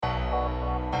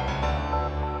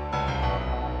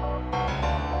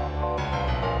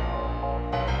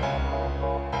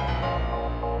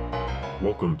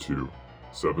Welcome to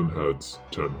Seven Heads,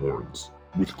 Ten Horns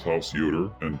with Klaus Yoder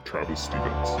and Travis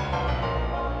Stevens.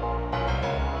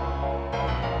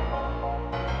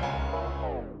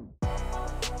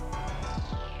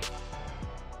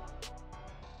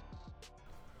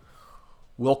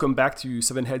 Welcome back to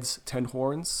Seven Heads, Ten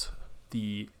Horns,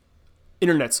 the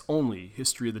internet's only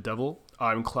history of the devil.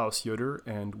 I'm Klaus Yoder,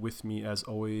 and with me, as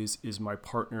always, is my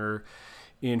partner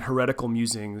in heretical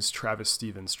musings, Travis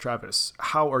Stevens. Travis,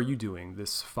 how are you doing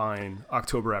this fine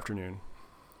October afternoon?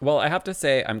 Well, I have to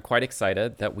say I'm quite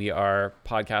excited that we are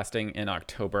podcasting in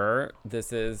October.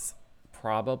 This is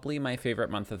probably my favorite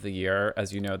month of the year.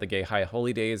 As you know, the Gay High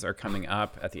Holy Days are coming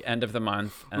up at the end of the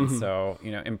month. And so,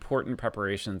 important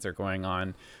preparations are going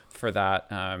on for that.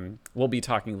 We'll be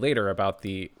talking later about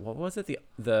the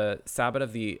Sabbath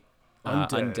of the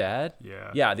undead.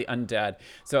 Yeah, the undead.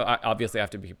 So I obviously have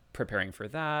to be preparing for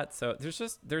that. So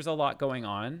there's a lot going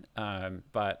on.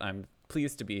 But I'm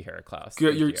pleased to be here, Klaus.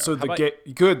 Good. So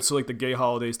the gay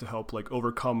holidays to help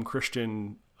overcome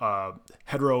Christian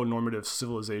heteronormative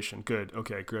civilization. Good.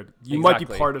 Okay, good. You might be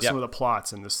part of some of the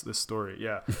plots in this story.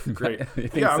 Yeah, great.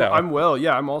 I'm well.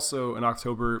 Yeah, I'm also an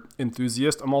October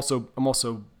enthusiast. I'm also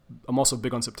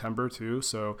big on September too.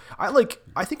 So I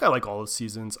think I like all the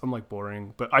seasons. I'm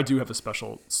boring, but I do have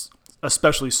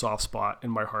especially soft spot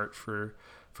in my heart for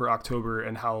October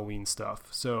and Halloween stuff.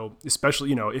 So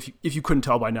especially, if you couldn't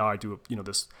tell by now, I do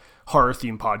this horror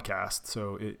theme podcast.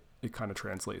 So it kind of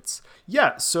translates.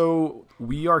 Yeah. So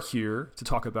we are here to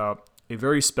talk about a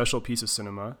very special piece of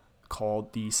cinema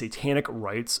called The Satanic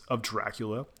Rites of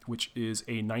Dracula, which is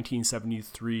a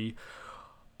 1973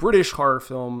 British horror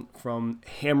film from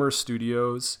Hammer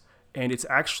Studios. And it's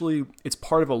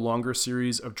part of a longer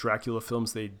series of Dracula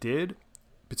films they did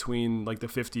between the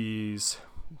 50s,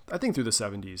 I think through the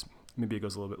 70s. Maybe it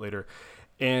goes a little bit later.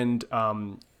 And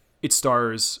it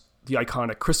stars the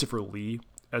iconic Christopher Lee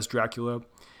as Dracula.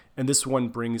 And this one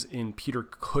brings in Peter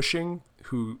Cushing,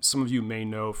 who some of you may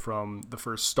know from the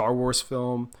first Star Wars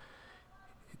film.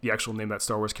 The actual name of that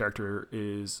Star Wars character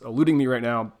is eluding me right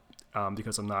now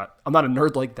because I'm not a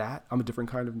nerd like that. I'm a different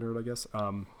kind of nerd, I guess.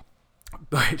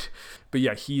 But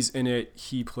yeah, he's in it.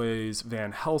 He plays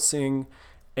Van Helsing.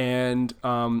 And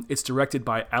it's directed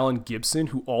by Alan Gibson,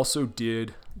 who also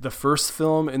did the first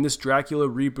film in this Dracula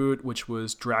reboot, which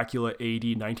was Dracula AD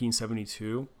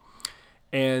 1972.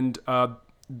 And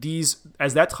these,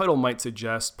 as that title might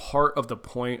suggest, part of the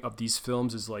point of these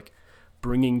films is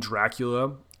bringing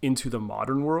Dracula into the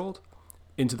modern world,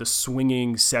 into the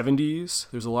swinging 70s.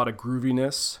 There's a lot of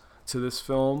grooviness to this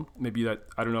film. Maybe that,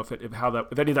 I don't know if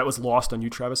any of that was lost on you,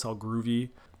 Travis, how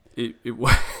groovy it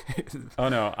was. Oh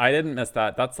no, I didn't miss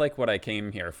that. That's what I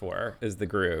came here for, is the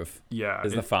groove. Yeah.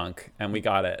 Is the funk, and we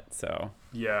got it. So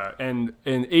yeah, and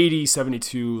 80,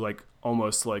 72,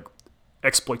 almost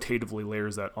exploitatively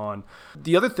layers that on.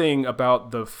 The other thing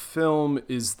about the film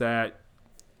is that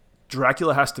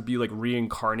Dracula has to be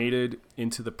reincarnated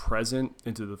into the present,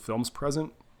 into the film's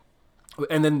present.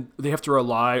 And then they have to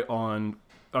rely on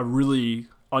a really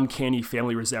uncanny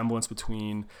family resemblance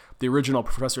between the original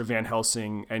Professor Van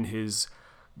Helsing and his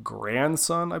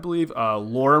grandson, I believe,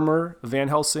 Lorimer Van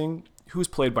Helsing, who's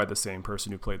played by the same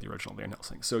person who played the original Van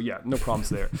Helsing. So yeah, no problems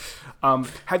there.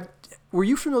 Were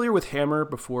you familiar with Hammer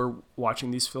before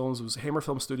watching these films? Was Hammer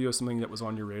Film Studio something that was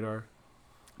on your radar?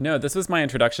 No, this was my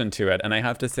introduction to it. And I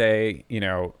have to say,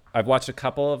 I've watched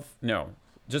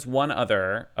just one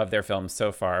other of their films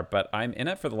so far, but I'm in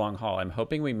it for the long haul. I'm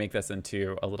hoping we make this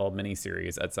into a little mini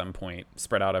series at some point,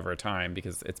 spread out over time,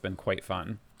 because it's been quite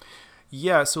fun.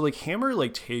 Yeah, so Hammer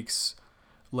takes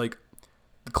the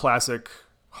classic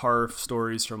horror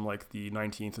stories from the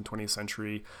 19th and 20th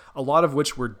century, a lot of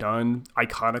which were done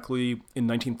iconically in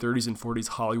 1930s and 40s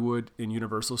Hollywood in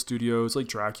Universal Studios, like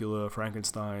Dracula,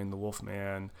 Frankenstein, The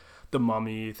Wolfman, The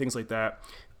Mummy, things like that.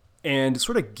 And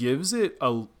sort of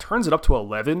turns it up to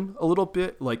 11 a little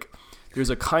bit. There's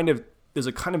a kind of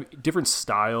different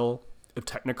style of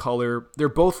Technicolor. They're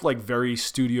both very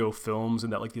studio films,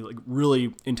 and that they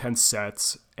really intense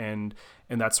sets and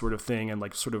that sort of thing, and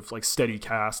steady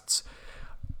casts,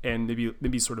 and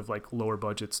maybe sort of lower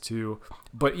budgets too.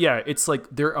 But yeah, it's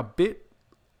they're a bit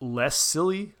less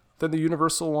silly than the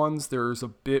Universal ones. There's a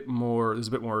bit more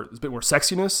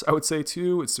sexiness, I would say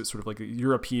too. It's sort of a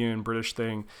European British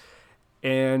thing.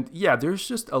 And yeah, there's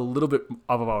just a little bit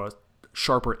of a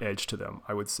sharper edge to them,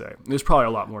 I would say. There's probably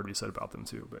a lot more to be said about them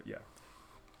too, but yeah.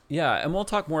 Yeah, and we'll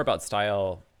talk more about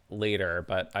style later,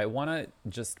 but I want to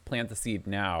just plant the seed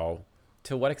now.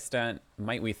 To what extent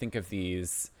might we think of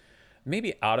these,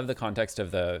 maybe out of the context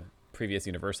of the previous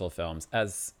Universal films,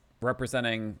 as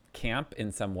representing camp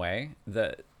in some way?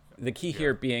 the key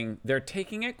here being they're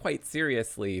taking it quite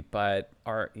seriously, but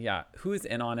who's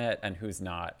in on it and who's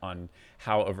not on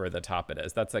how over the top it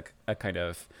is? That's a kind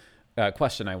of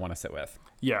question I want to sit with.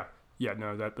 Yeah,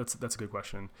 no, that's a good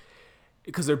question.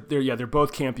 Because they're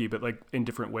both campy, but like in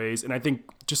different ways. And I think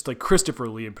just like Christopher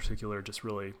Lee in particular just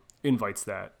really invites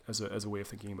that as a way of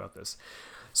thinking about this.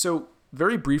 So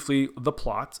very briefly, the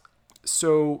plot.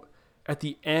 So at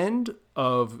the end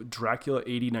of Dracula AD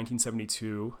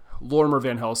 1972, Lorimer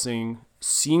Van Helsing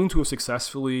seemed to have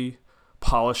successfully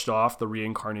polished off the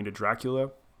reincarnated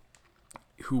Dracula,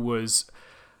 who was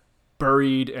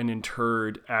buried and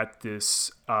interred at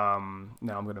this, now I'm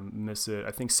going to miss it, I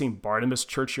think St. Barnabas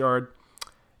churchyard.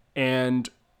 And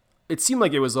it seemed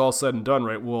like it was all said and done,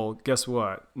 right? Well, guess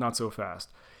what? Not so fast.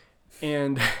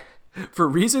 And for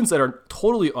reasons that are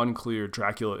totally unclear,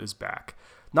 Dracula is back.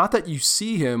 Not that you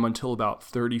see him until about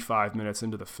 35 minutes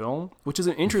into the film, which is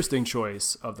an interesting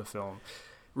choice of the film.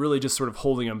 Really just sort of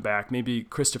holding him back. Maybe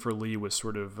Christopher Lee was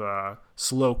sort of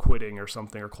slow quitting or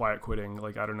something, or quiet quitting.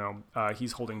 Like, I don't know.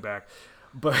 He's holding back.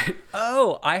 But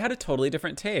I had a totally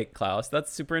different take, Klaus.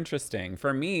 That's super interesting.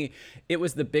 For me, it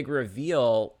was the big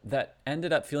reveal that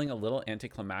ended up feeling a little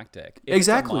anticlimactic. If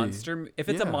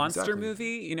it's a monster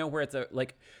movie, where it's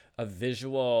a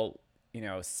visual,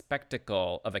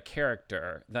 spectacle of a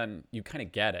character, then you kind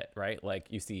of get it, right? Like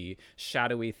you see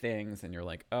shadowy things and you're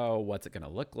like, oh, what's it going to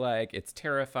look like? It's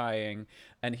terrifying.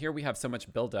 And here we have so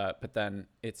much buildup, but then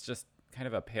it's just kind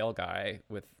of a pale guy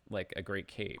with like a great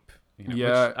cape. Which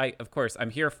of course, I'm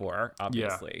here for,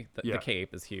 obviously. The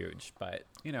cape is huge, but,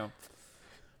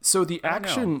 So the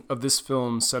action of this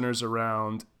film centers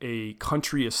around a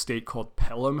country estate called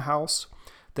Pelham House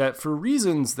that, for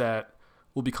reasons that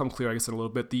will become clear, I guess, in a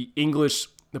little bit, the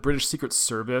British Secret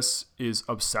Service is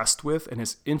obsessed with and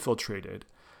has infiltrated.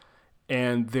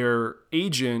 And their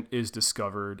agent is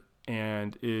discovered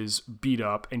and is beat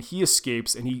up, and he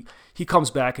escapes, and he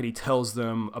comes back and he tells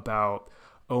them about,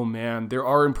 oh man, there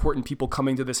are important people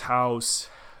coming to this house,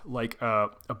 like a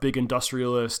big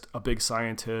industrialist, a big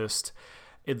scientist,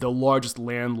 the largest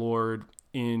landlord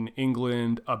in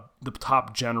England, the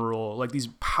top general, like these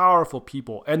powerful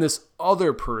people, and this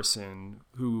other person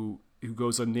who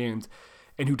goes unnamed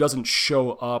and who doesn't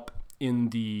show up in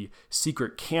the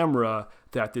secret camera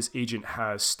that this agent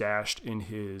has stashed in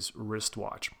his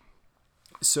wristwatch.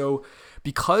 So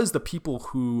because the people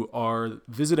who are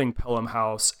visiting Pelham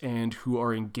House and who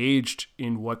are engaged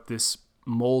in what this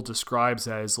mole describes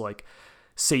as like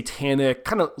satanic,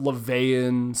 kind of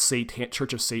LaVeyan,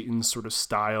 Church of Satan sort of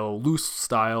style, loose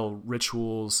style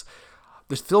rituals,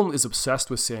 the film is obsessed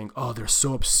with saying, oh, they're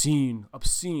so obscene,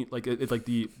 like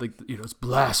it's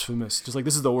blasphemous. Just like,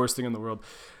 this is the worst thing in the world.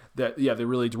 That, they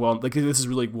really dwell, like, this is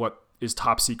really what is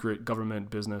top secret government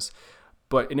business.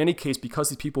 But in any case, because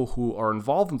the people who are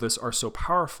involved in this are so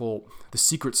powerful, the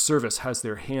Secret Service has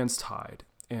their hands tied,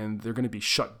 and they're going to be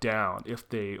shut down if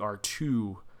they are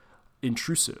too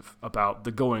intrusive about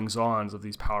the goings-ons of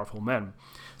these powerful men.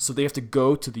 So they have to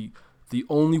go to the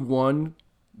only one,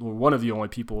 or one of the only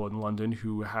people in London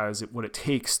who has what it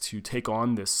takes to take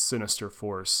on this sinister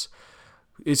force.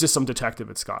 It's just some detective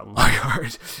at Scotland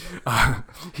Yard.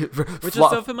 Which is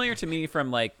so familiar to me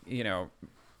from, like,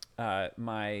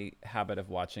 my habit of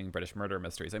watching British murder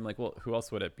mysteries. I'm like, well, who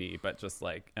else would it be but just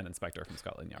like an inspector from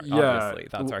Scotland Yard? Yeah, obviously,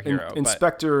 that's our hero.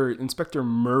 Inspector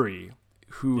Murray,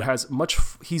 who has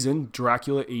he's in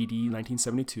Dracula AD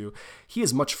 1972. He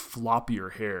has much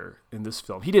floppier hair in this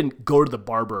film. He didn't go to the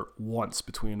barber once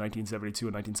between 1972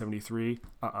 and 1973.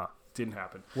 Didn't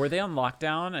happen. Were they on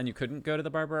lockdown and you couldn't go to the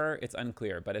barber? It's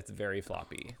unclear, but it's very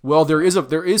floppy. Well, there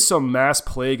is some mass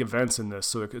plague events in this,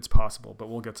 so it's possible, but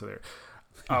we'll get to there.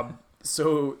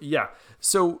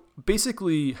 So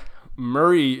basically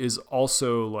Murray is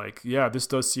also like, this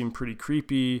does seem pretty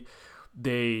creepy.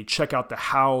 They check out the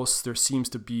house. There seems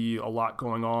to be a lot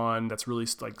going on that's really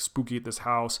like spooky at this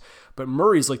house. But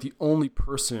Murray's like the only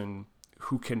person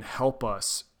who can help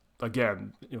us.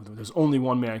 Again, there's only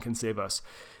one man can save us,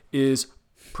 is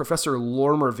Professor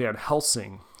Lorimer Van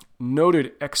Helsing,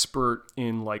 noted expert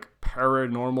in like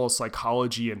paranormal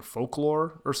psychology and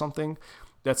folklore or something.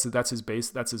 That's his base.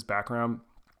 That's his background.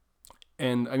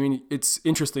 And I mean, it's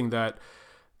interesting that,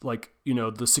 like,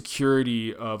 the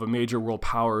security of a major world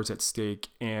power is at stake,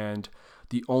 and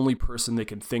the only person they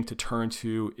can think to turn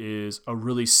to is a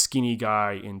really skinny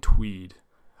guy in tweed.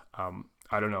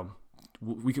 I don't know.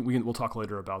 We'll talk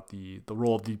later about the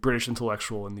role of the British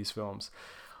intellectual in these films.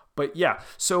 But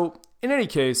so in any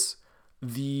case,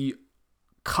 the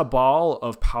cabal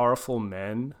of powerful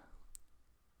men,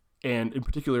 and in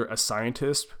particular a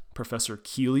scientist, Professor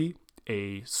Keeley,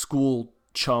 a school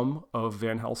chum of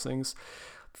Van Helsing's,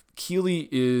 Keeley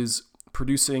is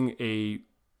producing a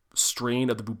strain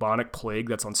of the bubonic plague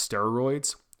that's on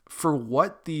steroids for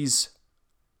what this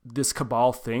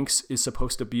cabal thinks is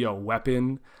supposed to be a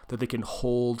weapon that they can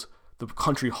hold the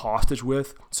country hostage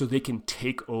with so they can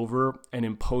take over and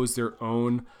impose their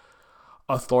own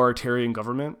authoritarian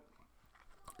government.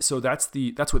 So that's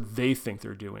what they think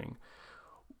they're doing.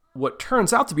 What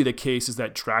turns out to be the case is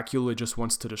that Dracula just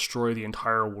wants to destroy the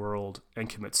entire world and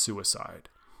commit suicide.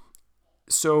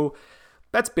 So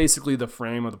that's basically the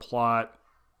frame of the plot.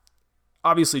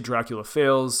 Obviously, Dracula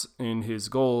fails in his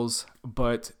goals,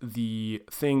 but the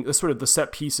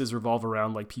set pieces revolve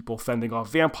around like people fending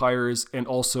off vampires and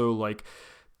also like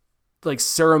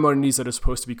ceremonies that are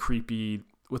supposed to be creepy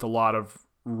with a lot of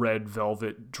red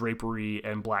velvet drapery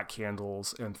and black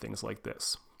candles and things like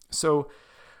this. So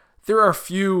there are a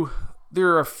few,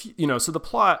 so the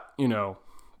plot,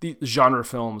 the genre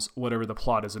films, whatever the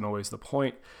plot isn't always the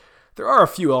point. There are a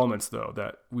few elements though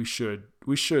that we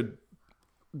should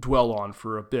dwell on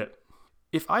for a bit.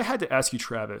 If I had to ask you,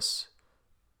 Travis,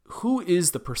 who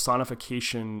is the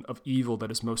personification of evil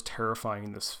that is most terrifying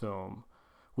in this film?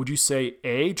 Would you say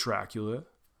A, Dracula,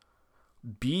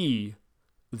 B,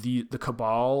 the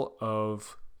cabal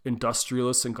of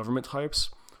industrialists and government types,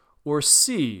 or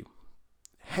C,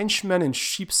 henchmen in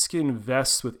sheepskin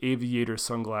vests with aviator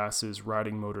sunglasses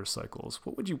riding motorcycles?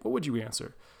 What would you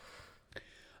answer?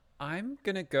 I'm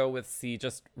going to go with C,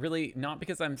 just really not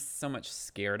because I'm so much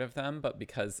scared of them, but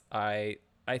because I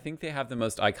think they have the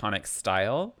most iconic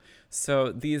style.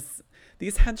 So these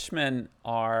henchmen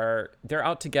they're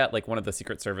out to get like one of the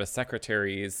Secret Service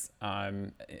secretaries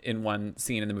in one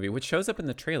scene in the movie, which shows up in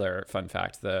the trailer, fun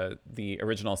fact, the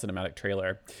original cinematic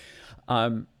trailer.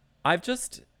 I've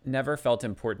just never felt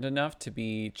important enough to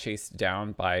be chased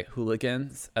down by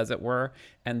hooligans, as it were.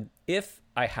 And if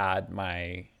I had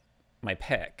my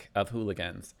pick of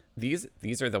hooligans,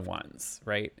 these are the ones,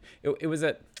 right? It was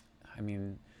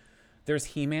there's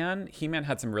He-Man. He-Man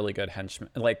had some really good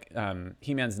henchmen, like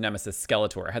He-Man's nemesis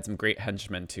Skeletor had some great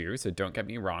henchmen too, so don't get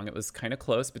me wrong, it was kind of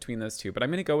close between those two, but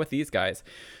I'm gonna go with these guys.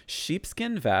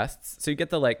 Sheepskin vests, so you get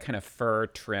the like kind of fur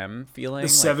trim feeling, the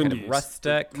 70s, kind of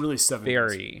rustic, really 70s.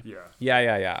 Very,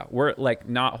 yeah. We're like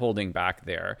not holding back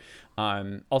there.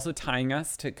 Also tying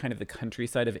us to kind of the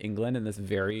countryside of England in this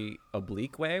very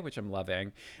oblique way, which I'm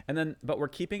loving. And then, but we're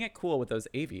keeping it cool with those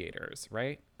aviators,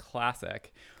 right?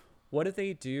 Classic. What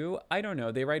do? I don't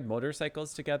know. They ride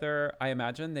motorcycles together. I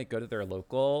imagine they go to their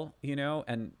local,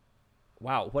 and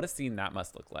wow, what a scene that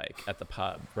must look like at the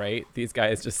pub, right? These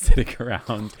guys just sitting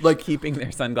around, like keeping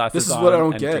their sunglasses on. This is what I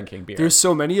don't get. Drinking beer. There's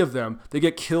so many of them. They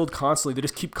get killed constantly. They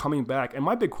just keep coming back. And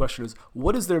my big question is,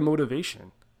 what is their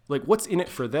motivation? Like, what's in it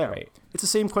for them? Right. It's the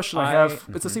same question I have.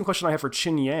 Mm-hmm. It's the same question I have for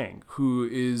Chin Yang, who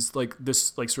is like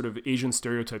this, like sort of Asian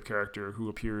stereotype character who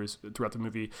appears throughout the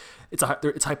movie. It's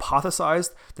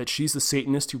hypothesized that she's the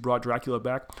Satanist who brought Dracula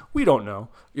back. We don't know.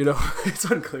 It's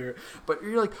unclear. But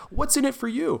you're like, what's in it for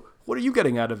you? What are you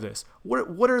getting out of this?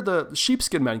 What are the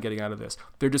sheepskin men getting out of this?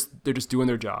 They're just doing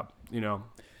their job.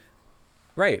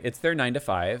 Right. It's their 9 to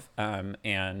 5.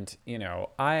 And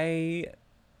I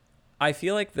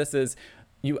feel like this is.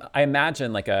 I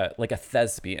imagine like a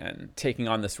thespian taking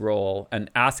on this role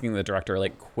and asking the director,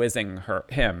 like quizzing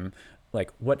him, like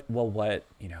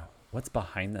what's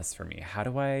behind this for me? How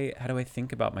do I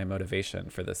think about my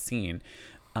motivation for this scene?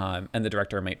 And the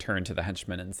director might turn to the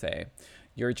henchman and say,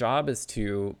 your job is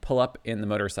to pull up in the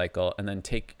motorcycle and then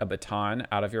take a baton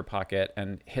out of your pocket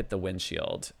and hit the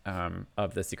windshield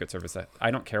of the Secret Service.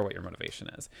 I don't care what your motivation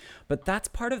is. But that's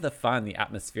part of the fun, the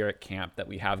atmospheric camp that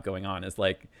we have going on, is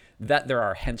like that there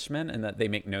are henchmen and that they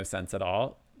make no sense at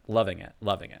all. Loving it.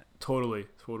 Totally.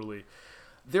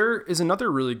 There is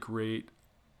another really great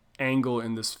angle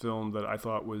in this film that I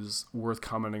thought was worth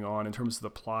commenting on in terms of the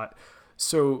plot.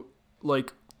 So,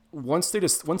 like, once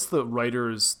the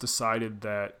writers decided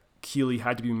that Keeley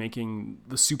had to be making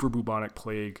the super bubonic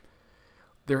plague,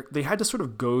 they had to sort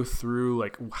of go through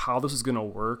like how this was going to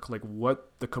work, like what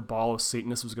the cabal of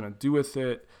Satanists was going to do with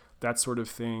it, that sort of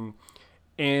thing.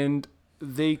 And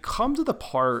they come to the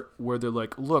part where they're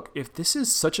like, look, if this is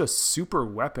such a super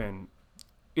weapon,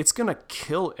 it's going to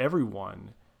kill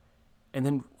everyone. And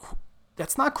then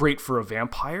that's not great for a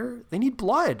vampire. They need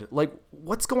blood. Like,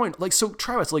 what's going, like, so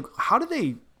Travis, like, how do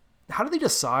they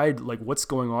decide like what's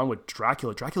going on with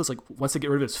Dracula? Dracula's like wants to get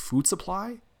rid of his food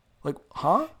supply? Like,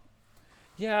 huh?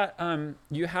 Yeah,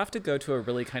 you have to go to a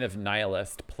really kind of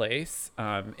nihilist place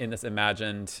in this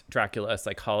imagined Dracula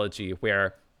psychology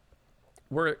where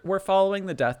we're following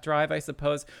the death drive, I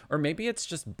suppose, or maybe it's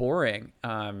just boring.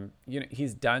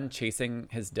 He's done chasing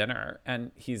his dinner,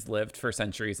 and he's lived for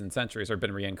centuries and centuries, or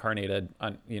been reincarnated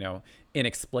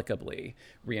inexplicably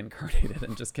reincarnated,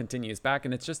 and just continues back.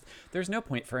 And it's just, there's no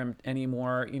point for him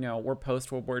anymore. We're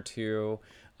post World War II.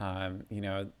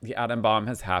 The atom bomb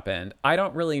has happened. I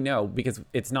don't really know, because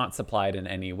it's not supplied in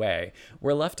any way.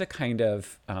 We're left to kind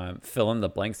of fill in the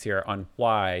blanks here on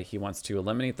why he wants to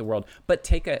eliminate the world, but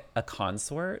take a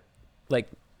consort. Like,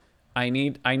 I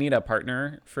need a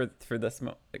partner for this.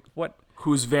 What?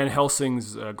 Who's Van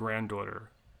Helsing's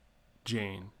granddaughter,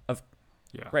 Jane?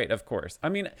 Yeah. Right, of course. I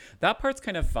mean, that part's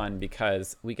kind of fun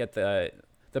because we get the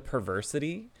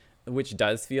perversity, which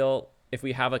does feel, if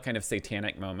we have a kind of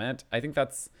satanic moment, I think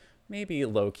that's maybe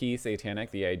low-key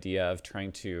satanic, the idea of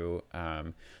trying to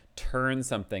turn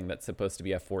something that's supposed to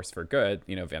be a force for good,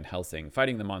 Van Helsing,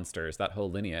 fighting the monsters, that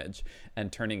whole lineage,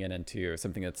 and turning it into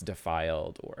something that's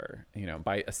defiled or,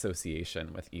 by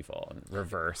association with evil and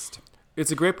reversed. It's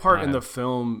a great part in the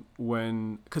film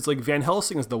because like Van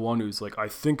Helsing is the one who's like, I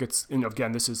think it's, and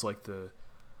again, this is like the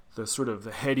sort of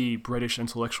the heady British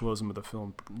intellectualism of the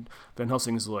film. Van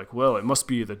Helsing is like, well, it must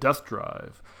be the death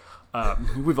drive.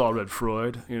 We've all read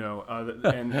Freud, and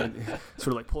sort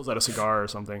of like pulls out a cigar or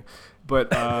something.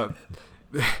 But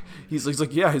he's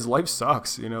like, yeah, his life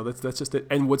sucks. That's just it.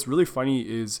 And what's really funny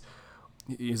is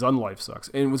his unlife sucks.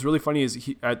 And what's really funny is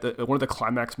he at one of the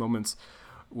climax moments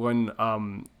when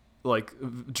like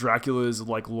Dracula is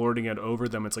like lording it over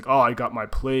them. It's like, oh, I got my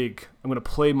plague. I'm gonna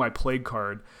play my plague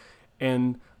card,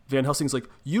 and Van Helsing's like,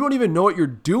 you don't even know what you're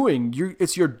doing.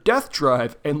 It's your death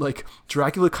drive. And like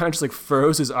Dracula kind of just like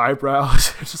furrows his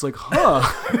eyebrows. It's just like, huh.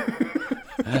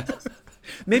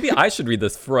 Maybe I should read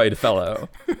this Freud fellow.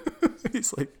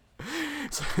 He's like,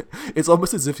 it's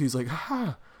almost as if he's like,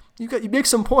 you make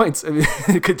some points. I mean,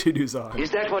 it continues on.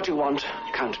 Is that what you want,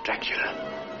 Count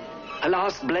Dracula? A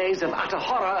last blaze of utter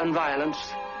horror and violence,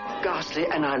 ghastly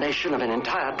annihilation of an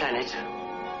entire planet.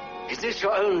 Is this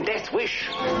your own death wish?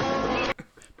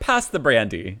 Pass the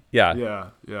brandy. Yeah.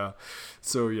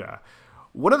 So yeah,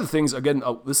 one of the things, again,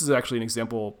 this is actually an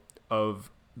example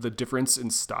of the difference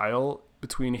in style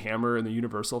between Hammer and the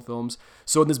Universal films.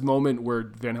 So in this moment where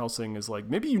Van Helsing is like,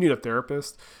 maybe you need a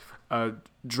therapist,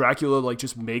 Dracula like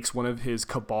just makes one of his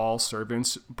cabal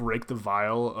servants break the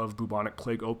vial of bubonic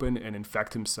plague open and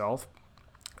infect himself.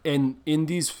 And in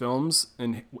these films,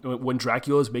 and when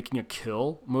Dracula is making a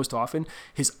kill, most often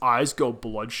his eyes go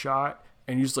bloodshot,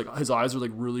 and he's like, his eyes are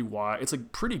like really wide. It's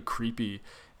like pretty creepy.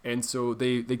 And so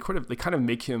they kind of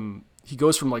make him, he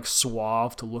goes from like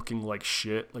suave to looking like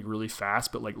shit, like really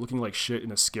fast, but like looking like shit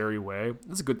in a scary way.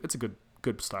 It's a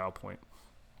good style point.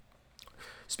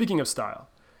 Speaking of style,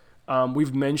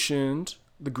 we've mentioned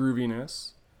the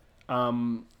grooviness.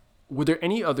 Were there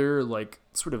any other like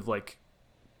sort of like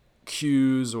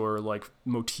cues or like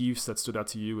motifs that stood out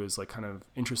to you as like kind of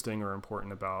interesting or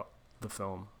important about the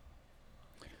film?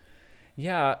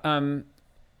 Yeah,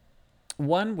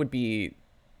 one would be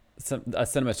a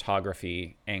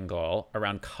cinematography angle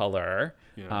around color.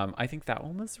 Yeah. I think that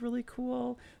one was really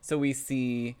cool. So we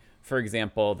see, for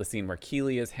example, the scene where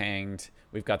Keeley is hanged.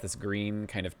 We've got this green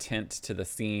kind of tint to the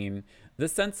scene.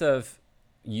 This sense of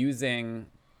using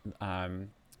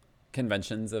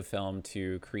conventions of film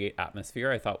to create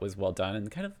atmosphere, I thought was well done,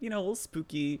 and kind of, a little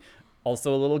spooky,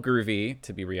 also a little groovy,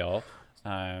 to be real.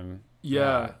 What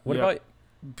about...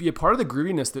 Be a part of the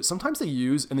grooviness that sometimes they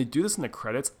use, and they do this in the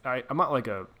credits. I'm not like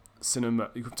a cinema,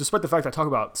 despite the fact I talk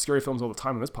about scary films all the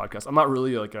time on this podcast. I'm not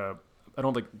really like I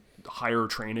don't like higher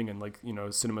training and like,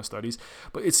 cinema studies,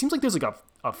 but it seems like there's like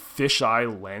a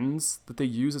fisheye lens that they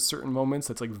use at certain moments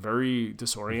that's like very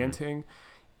disorienting,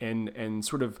 and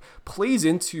sort of plays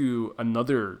into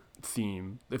another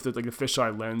theme, if there's like a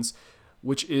fisheye lens,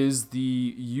 which is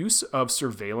the use of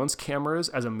surveillance cameras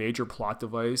as a major plot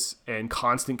device and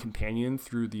constant companion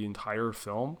through the entire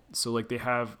film. So like they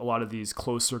have a lot of these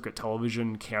closed circuit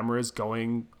television cameras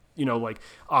going, like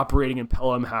operating in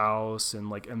Pelham House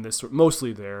and this sort,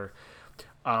 mostly there.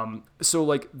 So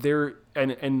like they're,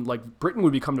 and like Britain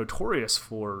would become notorious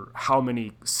for how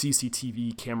many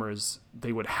CCTV cameras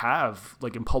they would have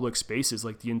like in public spaces,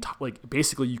 like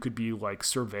basically you could be like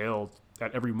surveilled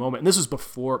at every moment. And this was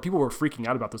before people were freaking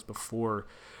out about this, before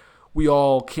we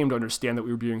all came to understand that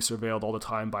we were being surveilled all the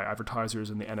time by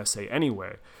advertisers and the NSA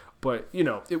anyway. But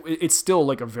it's still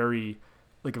like a very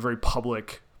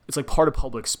public, it's like part of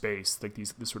public space, like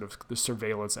this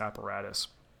surveillance apparatus.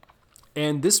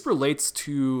 And this relates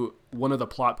to one of the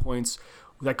plot points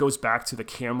that goes back to the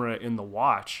camera in The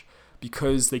Watch,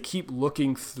 because they keep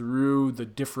looking through the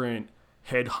different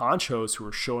head honchos who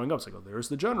are showing up. It's like, oh, there's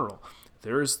the general.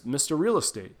 there's Mr. Real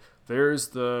Estate, there's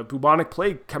the bubonic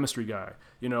plague chemistry guy,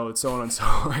 and so on and so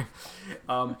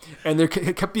on. And there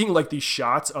kept being like these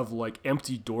shots of like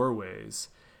empty doorways.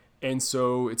 And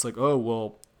so it's like, oh,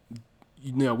 well,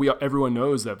 everyone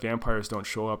knows that vampires don't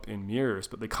show up in mirrors,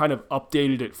 but they kind of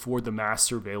updated it for the mass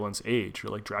surveillance age, or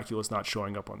like Dracula's not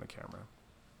showing up on the camera.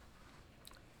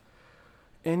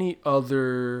 Any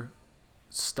other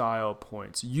style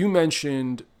points? You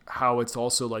mentioned how it's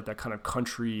also like that kind of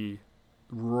country,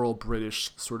 rural British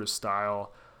sort of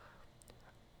style.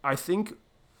 I think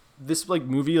this like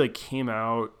movie like came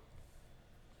out,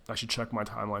 I should check my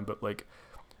timeline, but like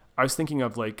I was thinking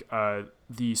of like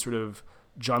the sort of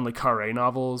John le Carré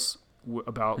novels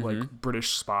about like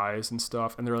British spies and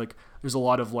stuff, and there's a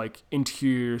lot of like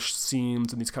interior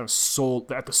scenes and these kind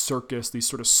of at the circus, these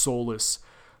sort of soulless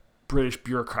British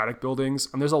bureaucratic buildings,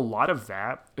 and there's a lot of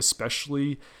that,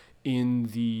 especially in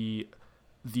the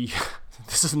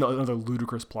this is another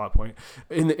ludicrous plot point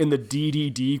in the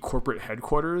DDD corporate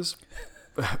headquarters,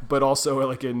 but also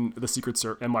like in the Secret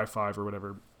Service MI5 or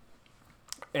whatever,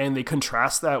 and they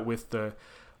contrast that with the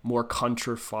more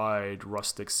countrified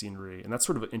rustic scenery, and that's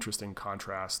sort of an interesting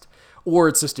contrast, or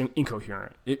it's just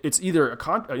incoherent. It's either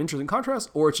an interesting contrast,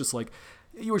 or it's just like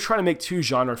you were trying to make two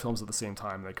genre films at the same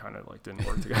time. They kind of like didn't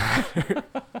work together.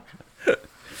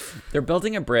 They're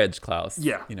building a bridge, Klaus.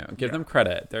 Yeah. Give them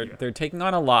credit. They're taking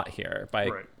on a lot here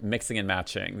by mixing and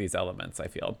matching these elements, I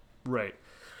feel. Right.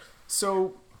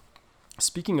 So,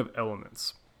 speaking of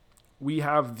elements, we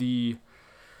have the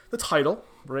title,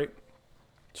 right?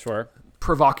 Sure.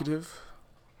 Provocative,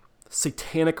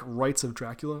 Satanic Rites of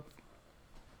Dracula.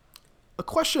 A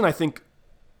question I think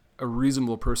a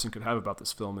reasonable person could have about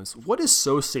this film is, what is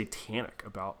so satanic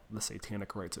about the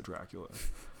Satanic Rites of Dracula?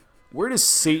 Where does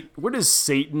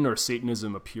Satan or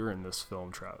Satanism appear in this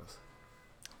film, Travis?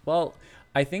 Well,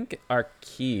 I think our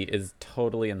key is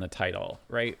totally in the title,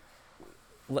 right?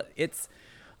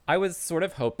 I was sort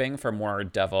of hoping for more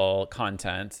devil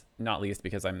content, not least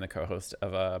because I'm the co-host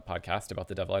of a podcast about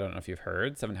the devil. I don't know if you've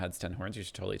heard, 7 Heads, 10 Horns. You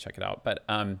should totally check it out. But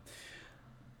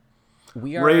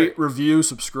we are... Rate, review,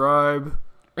 subscribe,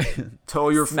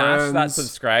 tell your friends. Smash that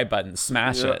subscribe button.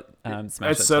 Smash it. Smash it.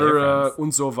 Etc.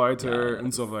 Und so weiter.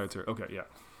 Und so weiter. Okay, yeah.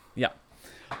 Yeah.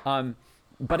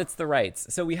 But it's the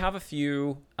rights. So we have a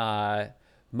few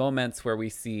moments where we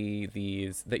see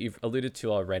these that you've alluded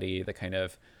to already, the kind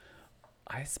of,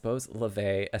 I suppose,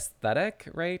 LaVey aesthetic,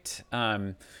 right?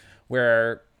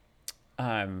 Where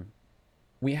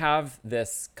we have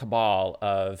this cabal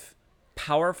of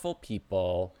powerful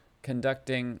people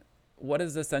conducting what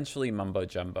is essentially mumbo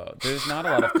jumbo. There's not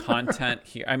a lot of content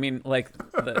here. I mean, like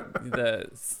the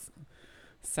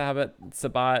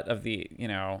Sabbat of the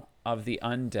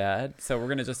undead. So we're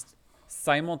gonna just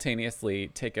simultaneously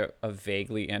take a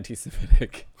vaguely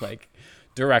anti-Semitic like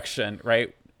direction,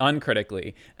 right?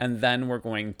 Uncritically, and then we're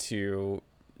going to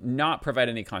not provide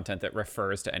any content that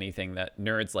refers to anything that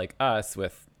nerds like us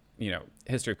with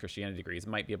history of Christianity degrees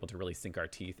might be able to really sink our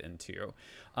teeth into.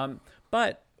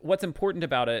 But what's important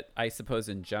about it, I suppose,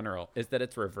 in general, is that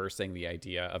it's reversing the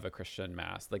idea of a Christian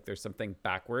mass. Like there's something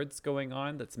backwards going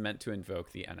on that's meant to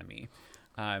invoke the enemy.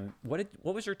 What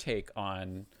was your take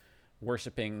on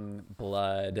worshiping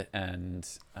blood and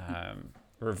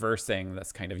reversing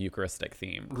this kind of Eucharistic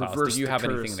theme? Klaus, do you have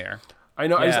anything there? I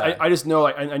know. Yeah. I just know.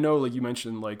 I know. Like you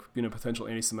mentioned, like potential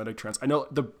anti-Semitic trends. I know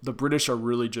the British are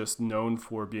really just known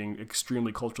for being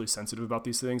extremely culturally sensitive about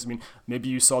these things. I mean, maybe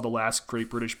you saw the last Great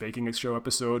British Baking Show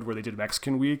episode where they did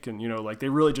Mexican Week, and like they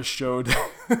really just showed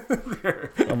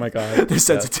oh my god, their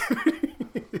sensitivity.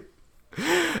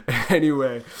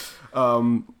 Anyway,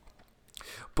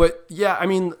 but yeah, I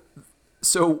mean,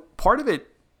 so part of it.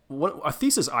 A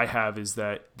thesis I have is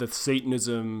that the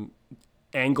Satanism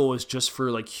angle is just for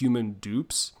like human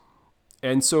dupes.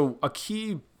 And so a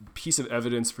key piece of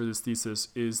evidence for this thesis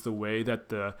is the way that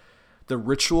the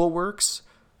ritual works.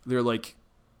 They're like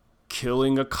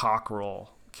killing a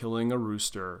cockerel, killing a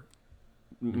rooster.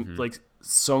 Like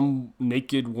some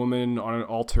naked woman on an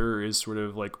altar is sort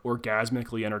of like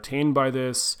orgasmically entertained by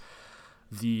this.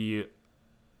 The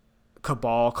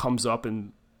cabal comes up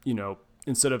and,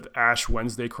 instead of Ash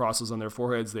Wednesday crosses on their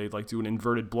foreheads, they like do an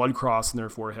inverted blood cross on their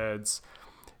foreheads.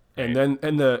 And then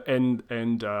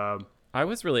I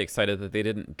was really excited that they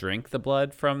didn't drink the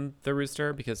blood from the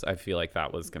rooster because I feel like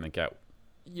that was going to get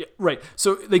right.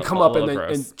 So they come up and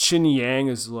Qin Yang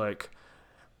is like,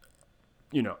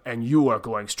 and you are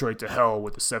going straight to hell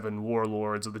with the 7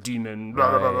 warlords of the demon, blah,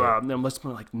 blah, blah, blah. And then let's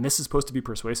like, this is supposed to be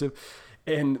persuasive.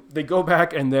 And they go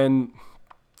back and then,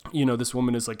 this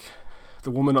woman is like, the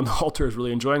woman on the altar is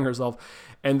really enjoying herself.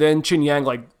 And then Qin Yang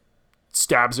like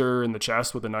stabs her in the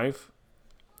chest with a knife.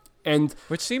 And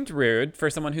which seemed rude for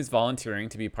someone who's volunteering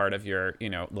to be part of your,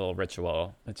 little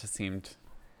ritual. It just seemed,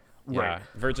 right.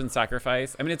 Virgin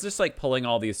sacrifice. I mean, it's just like pulling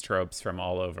all these tropes from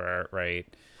all over, right?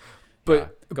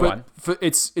 But Go on.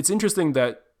 It's interesting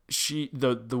that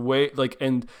the way, like,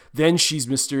 and then she's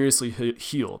mysteriously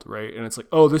healed, right? And it's like,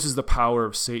 oh, this is the power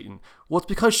of Satan. Well, it's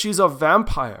because she's a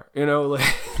vampire,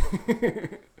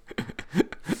 like.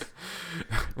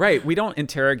 Right. We don't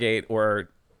interrogate or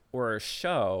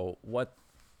show what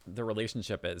the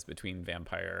relationship is between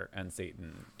vampire and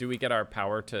Satan. Do we get our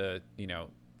power to,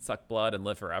 suck blood and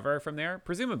live forever from there?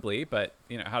 Presumably, but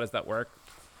how does that work?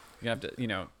 You have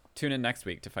to, tune in next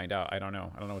week to find out. I don't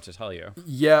know what to tell you.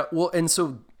 Yeah, well, and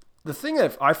so the thing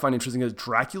that I find interesting is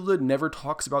Dracula never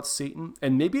talks about Satan,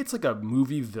 and maybe it's like a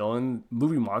movie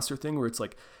monster thing where it's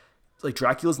like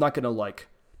Dracula's not gonna like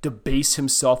debase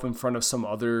himself in front of some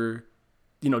other,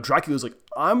 Dracula's like,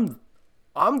 I'm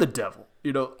the devil,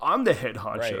 I'm the head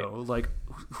honcho. Right. Like,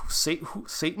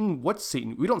 Satan? What's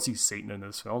Satan? We don't see Satan in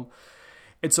this film.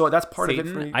 And so that's part Satan,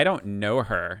 of it for me. I don't know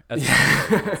her.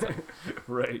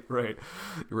 Right.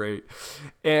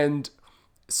 And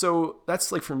so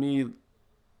that's like, for me,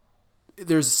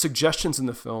 there's suggestions in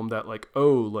the film that like,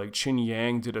 oh, like Chin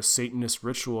Yang did a Satanist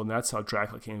ritual and that's how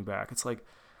Dracula came back. It's like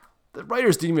the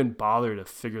writers didn't even bother to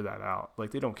figure that out. Like,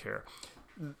 they don't care.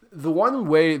 The one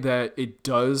way that it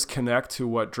does connect to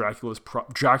what Dracula's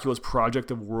project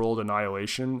of world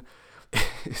annihilation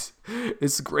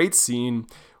is a great scene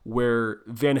where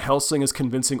Van Helsing is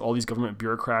convincing all these government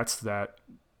bureaucrats that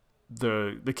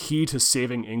the key to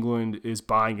saving England is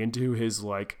buying into his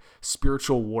like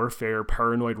spiritual warfare,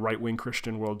 paranoid right-wing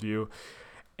Christian worldview.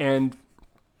 And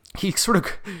he sort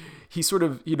of, he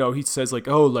says like,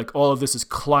 oh, like all of this is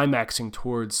climaxing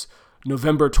towards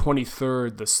November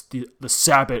 23rd, the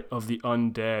Sabbath of the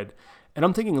undead. And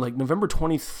I'm thinking like November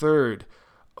 23rd.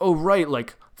 Oh, right.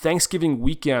 Like Thanksgiving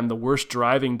weekend, the worst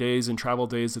driving days and travel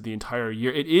days of the entire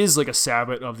year. It is like a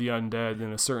Sabbath of the undead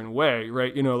in a certain way,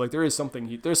 right? Like there is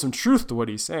there's some truth to what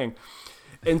he's saying.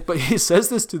 But he says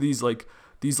this to these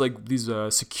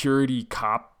security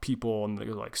cop people, and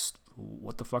they're like,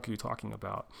 what the fuck are you talking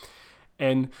about?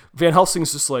 And Van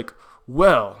Helsing's just like,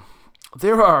 well,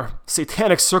 there are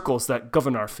satanic circles that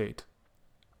govern our fate,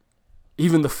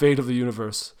 even the fate of the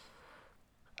universe.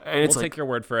 And we'll take your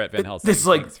word for it, Van Helsing. It's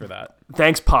like, thanks for that.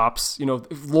 Thanks, Pops.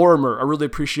 Lorimer, I really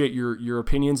appreciate your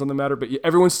opinions on the matter, but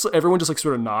everyone just like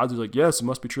sort of nods. They're like, yes, it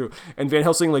must be true. And Van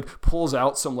Helsing like pulls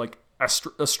out some like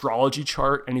astrology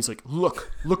chart, and he's like,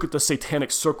 look at the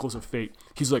satanic circles of fate.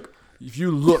 He's like, if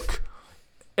you look,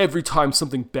 every time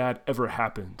something bad ever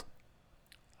happened,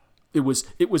 it was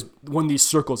when these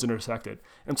circles intersected.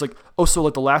 And it's like, oh, so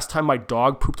like the last time my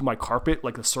dog pooped my carpet,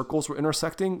 like the circles were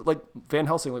intersecting? Like, Van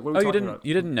Helsing, like, what are we talking about?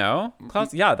 You didn't know,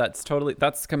 Klaus? Yeah,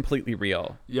 that's completely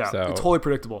real. Yeah, so. It's totally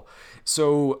predictable.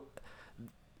 So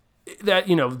that,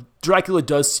 Dracula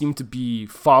does seem to be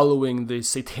following the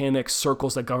satanic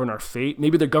circles that govern our fate.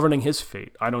 Maybe they're governing his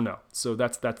fate. I don't know. So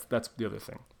that's the other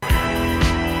thing.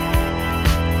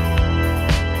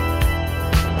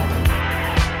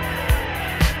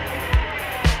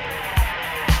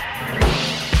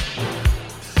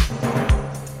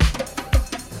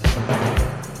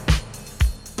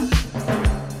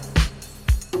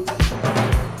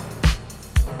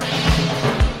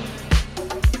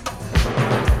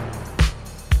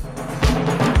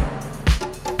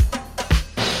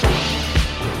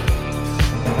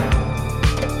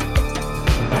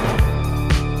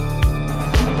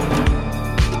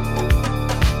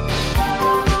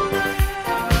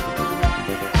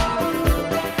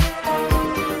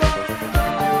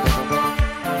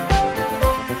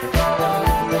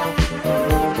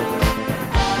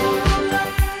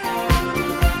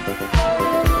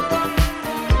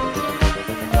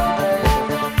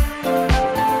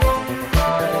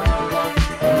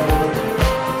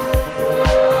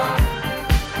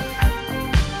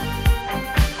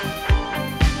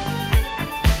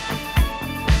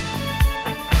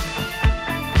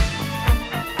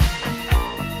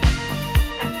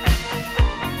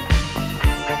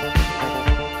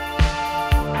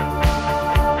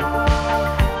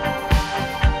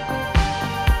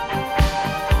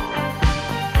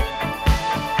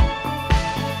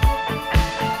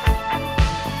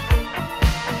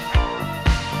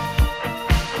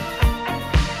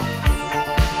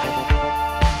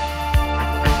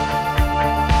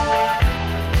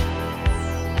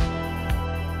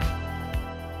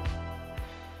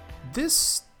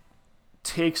 This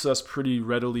takes us pretty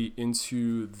readily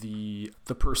into the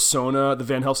persona, the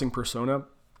Van Helsing persona.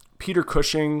 Peter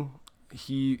Cushing,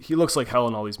 he looks like hell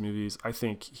in all these movies. I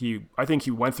think he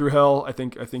went through hell. I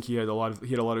think he had a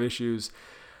lot of issues.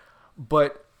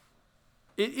 But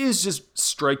it is just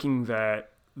striking that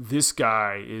this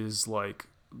guy is like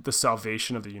the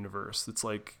salvation of the universe. It's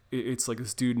like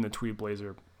this dude in a tweed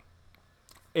blazer.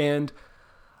 And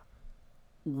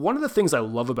one of the things I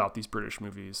love about these British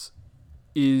movies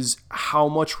is how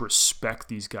much respect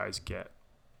these guys get.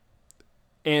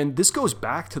 And this goes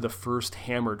back to the first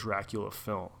Hammer Dracula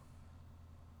film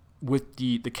with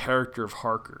the character of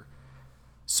Harker.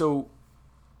 So,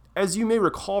 as you may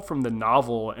recall from the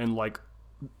novel, and like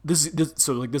this is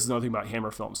another thing about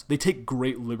Hammer films. They take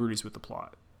great liberties with the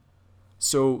plot.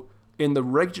 So in the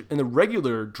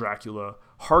regular Dracula,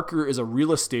 Harker is a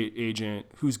real estate agent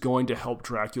who's going to help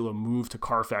Dracula move to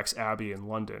Carfax Abbey in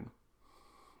London.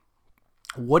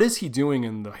 What is he doing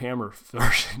in the Hammer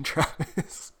version,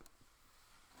 Travis?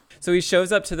 So he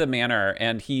shows up to the manor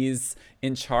and he's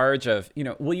in charge of,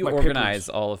 will you organize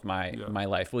all of my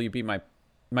life? Will you be my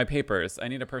papers? I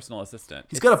need a personal assistant.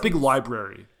 He's got a big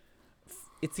library.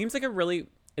 It seems like a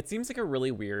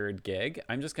really weird gig.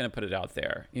 I'm just going to put it out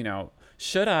there.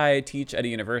 Should I teach at a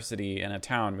university in a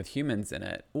town with humans in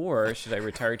it? Or should I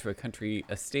retire to a country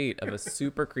estate of a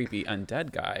super creepy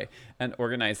undead guy and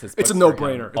organize his books It's a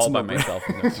no-brainer. All by myself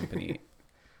in no company?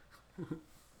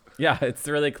 Yeah, it's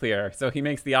really clear. So he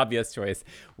makes the obvious choice,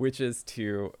 which is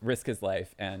to risk his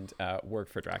life and work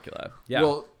for Dracula.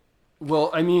 Yeah. Well,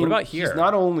 I mean, what about here? He's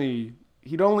not only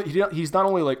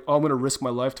like, oh, I'm going to risk my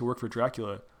life to work for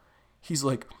Dracula. He's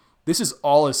like, this is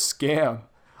all a scam.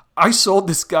 I sold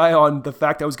this guy on the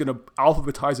fact I was going to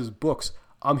alphabetize his books.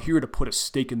 I'm here to put a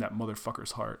stake in that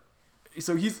motherfucker's heart.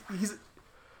 So he's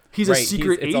a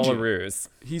secret agent. It's all a ruse.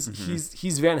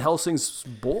 He's Van Helsing's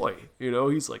boy.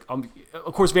 He's like,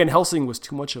 of course, Van Helsing was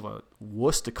too much of a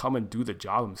wuss to come and do the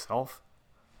job himself.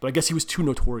 But I guess he was too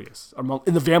notorious.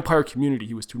 In the vampire community,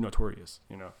 he was too notorious,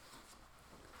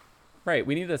 Right.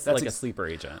 We need this like a sleeper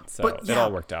agent. So it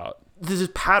all worked out. There's a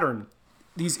pattern.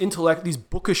 These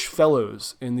bookish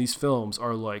fellows in these films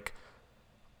are like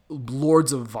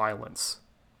lords of violence.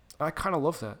 I kind of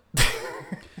love that.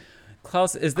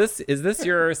 Klaus, is this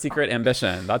your secret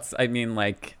ambition?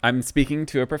 I'm speaking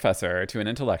to a professor, to an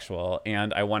intellectual,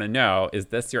 and I want to know, is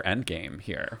this your end game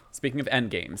here? Speaking of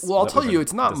end games. Well, I'll tell you,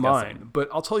 it's not mine, but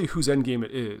I'll tell you whose end game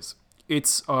it is.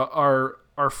 It's our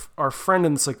friend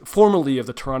and formerly of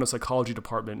the Toronto Psychology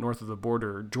Department north of the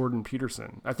border, Jordan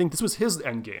Peterson. I think this was his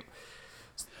end game.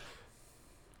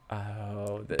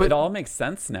 Oh, but it all makes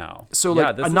sense now. So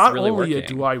not only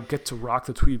do I get to rock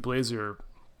the tweed blazer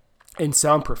and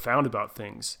sound profound about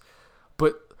things,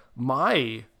 but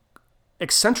my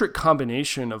eccentric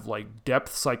combination of like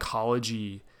depth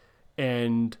psychology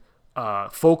and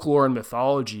folklore and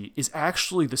mythology is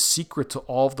actually the secret to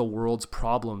all of the world's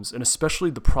problems, and especially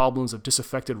the problems of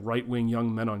disaffected right-wing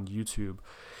young men on YouTube.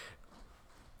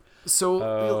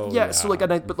 So this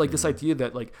idea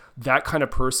that like that kind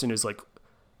of person is like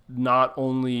not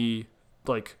only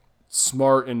like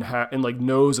smart and like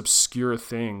knows obscure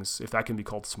things, if that can be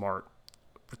called smart.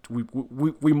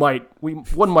 One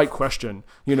might question,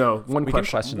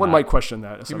 one might question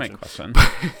that assumption. You might question.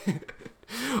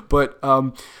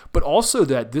 But also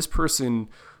that this person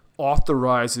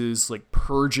authorizes like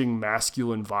purging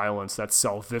masculine violence that's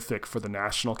salvific for the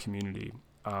national community.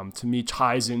 To me,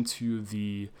 ties into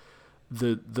the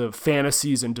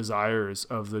fantasies and desires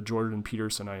of the Jordan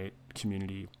Petersonite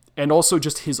community, and also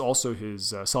just his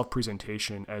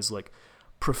self-presentation as like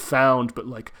profound, but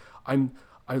like I'm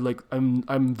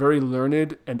very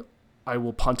learned and I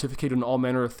will pontificate on all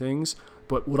manner of things,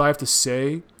 but what I have to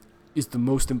say is the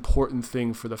most important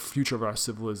thing for the future of our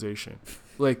civilization.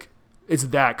 Like, it's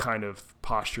that kind of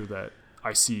posture that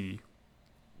I see,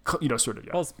 sort of.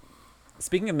 Yeah. Well,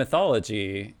 speaking of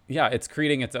mythology, it's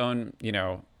creating its own,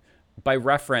 by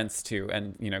reference to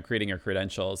and, creating your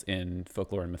credentials in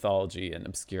folklore and mythology and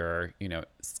obscure,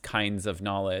 kinds of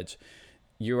knowledge.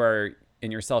 You are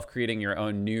in yourself creating your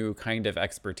own new kind of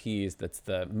expertise that's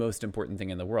the most important thing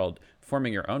in the world,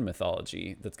 forming your own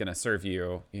mythology that's going to serve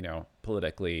you,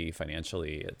 politically,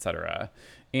 financially, etc.,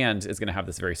 and is going to have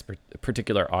this very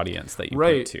particular audience that you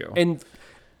point to. And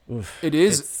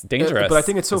it's dangerous. But I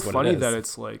think it's so funny that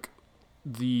it's like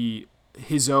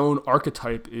his own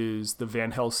archetype is the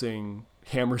Van Helsing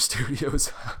Hammer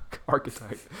Studios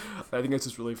archetype. I think it's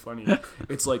just really funny.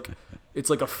 It's like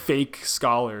a fake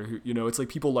scholar who, it's like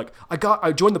people like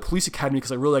I joined the police academy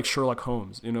because I really like Sherlock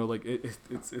Holmes.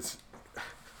 It's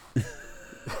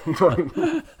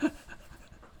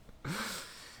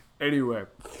anyway.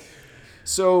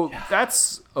 So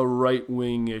that's a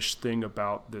right-wing-ish thing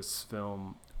about this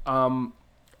film. Are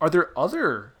there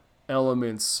other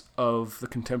elements of the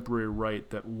contemporary right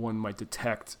that one might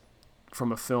detect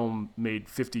from a film made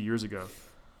 50 years ago?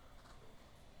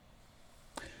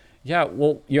 Yeah,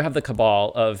 well, you have the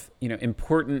cabal of,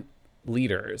 important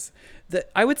leaders.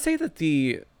 I would say that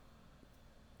the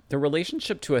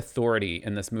relationship to authority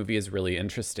in this movie is really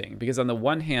interesting because on the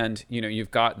one hand,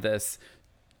 you've got this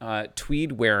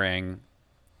tweed wearing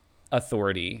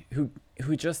authority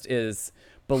who just is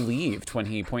believed when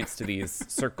he points to these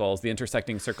circles, the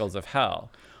intersecting circles of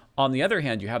hell. On the other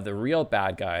hand, you have the real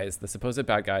bad guys, the supposed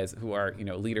bad guys who are,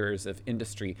 leaders of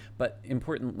industry, but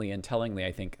importantly and tellingly,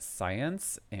 I think,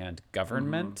 science and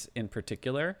government in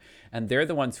particular. And they're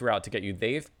the ones who are out to get you.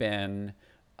 They've been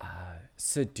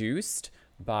seduced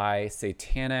by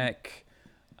satanic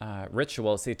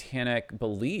ritual, satanic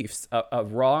beliefs, a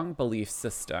wrong belief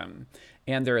system.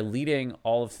 And they're leading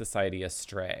all of society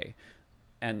astray.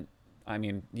 And I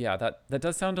mean, yeah, that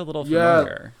does sound a little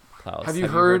familiar. Klaus. Have you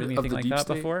heard anything of the like deep that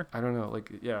state before? I don't know.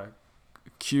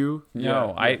 Q.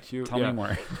 No, Q. Tell me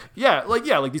more.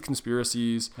 Like these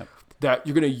conspiracies that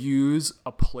you're gonna use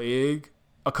a plague,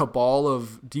 a cabal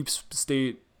of deep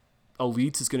state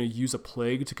elites is gonna use a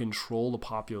plague to control the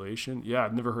population. Yeah,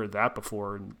 I've never heard that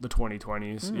before in the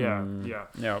 2020s. Yeah.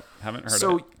 No, haven't heard.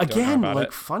 So it. again,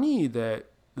 funny that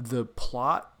the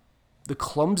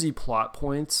clumsy plot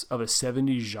points of a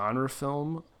 70s genre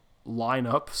film line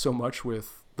up so much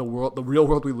with the real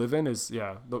world we live in is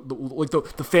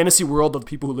the fantasy world of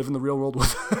people who live in the real world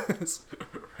with us,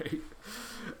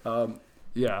 right?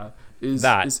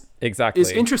 Exactly is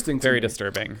interesting. Very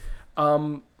disturbing.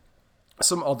 Some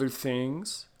other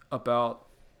things about.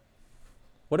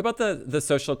 What about the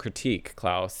social critique,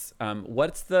 Klaus?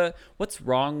 What's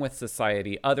wrong with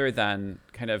society other than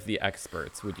kind of the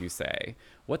experts? Would you say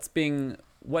what's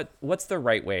the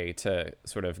right way to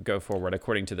sort of go forward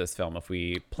according to this film if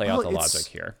we play out the logic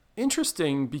here?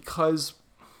 Interesting because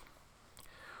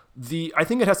I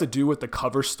think it has to do with the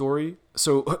cover story.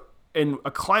 So in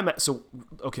a climax,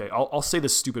 I'll say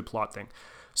this stupid plot thing.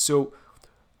 So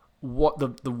what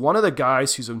the one of the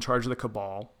guys who's in charge of the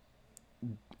cabal,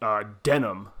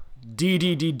 Denham,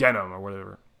 DDD Denham or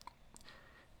whatever,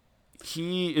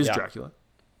 he is Dracula.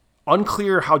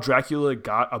 Unclear how Dracula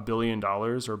got $1 billion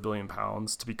or £1 billion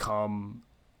to become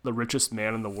the richest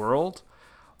man in the world.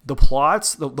 The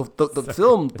plots, the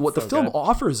film, what the film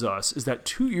offers us is that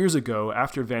 2 years ago,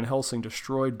 after Van Helsing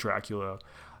destroyed Dracula,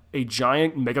 a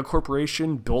giant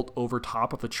megacorporation built over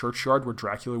top of the churchyard where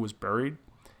Dracula was buried.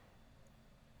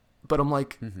 But I'm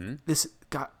like, this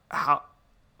guy, how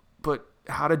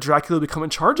did Dracula become in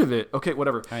charge of it? Okay,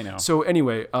 whatever. I know. So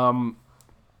anyway,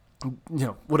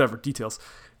 whatever, details.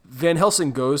 Van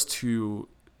Helsing goes to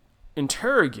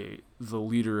interrogate the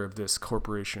leader of this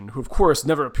corporation, who of course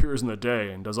never appears in the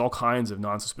day and does all kinds of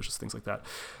non-suspicious things like that.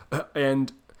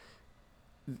 And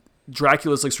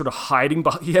Dracula's like sort of hiding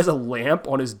behind, he has a lamp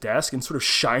on his desk and sort of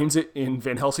shines it in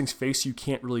Van Helsing's face. You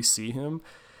can't really see him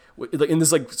in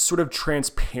this like sort of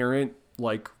transparent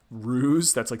like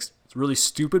ruse that's like really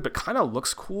stupid, but kind of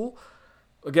looks cool.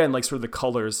 Again, like sort of the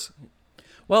colors.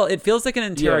 Well, it feels like an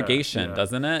interrogation,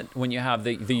 doesn't it? When you have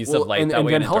the use of light. And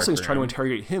Van Helsing's trying to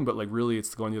interrogate him, but like really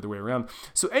it's going the other way around.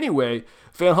 So anyway,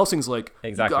 Van Helsing's like,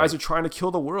 exactly. You guys are trying to kill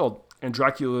the world. And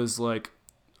Dracula's like,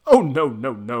 oh,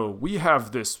 no. We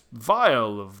have this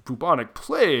vial of bubonic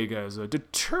plague as a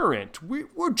deterrent.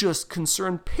 We're just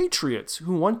concerned patriots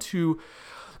who want to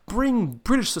bring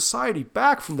British society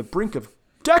back from the brink of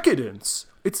decadence.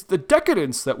 It's the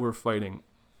decadence that we're fighting.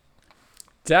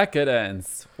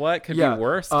 Decadence. What could be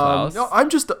worse, Klaus? No, I'm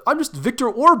just Viktor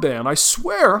Orban. I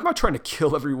swear, I'm not trying to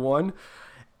kill everyone.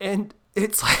 And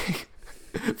it's like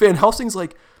Van Helsing's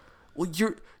like, well,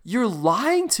 you're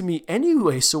lying to me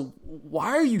anyway. So why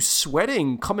are you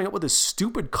sweating coming up with this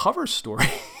stupid cover story?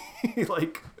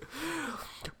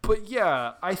 But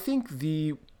yeah, I think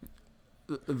the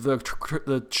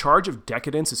charge of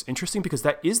decadence is interesting because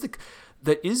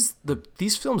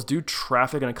these films do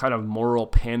traffic in a kind of moral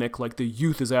panic. Like the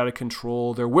youth is out of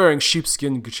control. They're wearing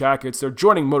sheepskin jackets. They're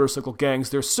joining motorcycle gangs.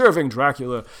 They're serving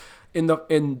Dracula.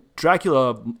 In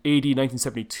Dracula AD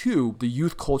 1972, the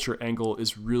youth culture angle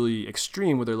is really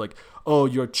extreme, where they're like, oh,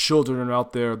 your children are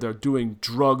out there. They're doing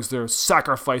drugs. They're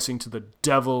sacrificing to the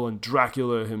devil and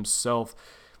Dracula himself,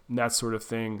 and that sort of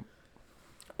thing.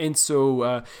 And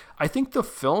so I think the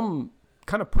film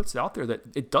kind of puts out there that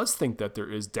it does think that there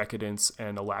is decadence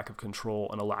and a lack of control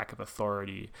and a lack of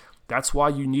authority. That's why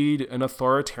you need an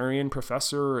authoritarian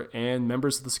professor and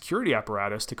members of the security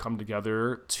apparatus to come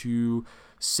together to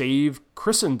save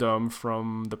Christendom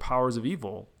from the powers of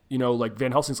evil. You know, like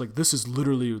Van Helsing's like, this is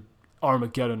literally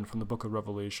Armageddon from the Book of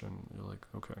Revelation. You're like,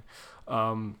 okay.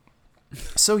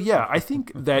 So yeah, I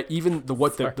think that even the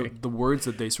words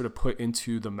that they sort of put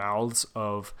into the mouths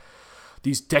of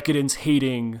these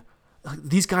decadence-hating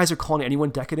these guys are calling anyone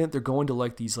decadent. They're going to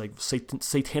like these like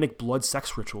satanic blood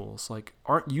sex rituals. Like,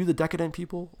 aren't you the decadent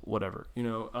people? Whatever,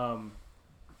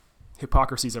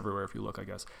 hypocrisy's everywhere if you look, I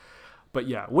guess. But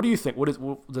yeah, what do you think?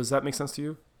 Does that make sense to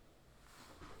you?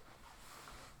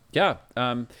 Yeah,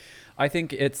 I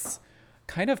think it's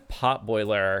kind of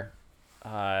potboiler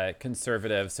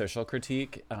conservative social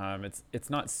critique. It's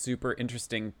not super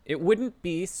interesting. It wouldn't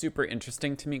be super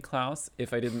interesting to me, Klaus,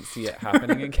 if I didn't see it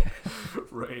happening again.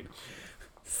 Right.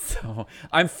 So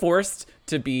I'm forced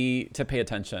to pay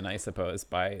attention, I suppose,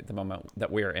 by the moment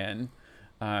that we're in.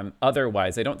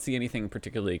 Otherwise, I don't see anything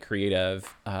particularly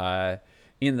creative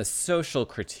in the social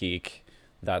critique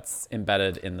that's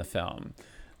embedded in the film.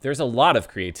 There's a lot of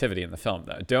creativity in the film,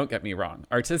 though. Don't get me wrong.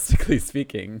 Artistically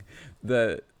speaking,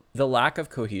 the lack of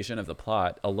cohesion of the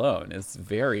plot alone is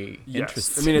very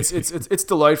interesting. I mean, it's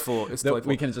delightful. It's delightful.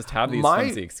 We can just have these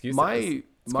flimsy excuses. My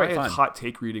hot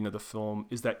take reading of the film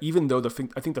is that even though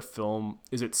I think the film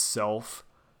is itself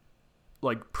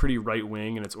like pretty right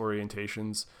wing in its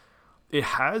orientations, it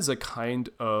has a kind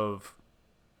of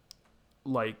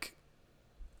like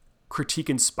critique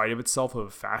in spite of itself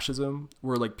of fascism,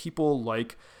 where like people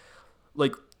like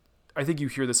I think you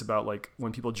hear this about like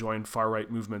when people join far right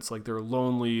movements, like they're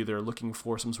lonely, they're looking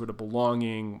for some sort of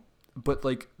belonging, but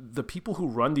like the people who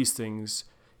run these things,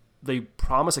 they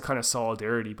promise a kind of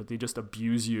solidarity, but they just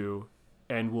abuse you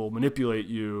and will manipulate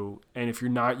you. And if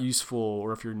you're not useful,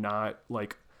 or if you're not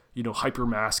like, hyper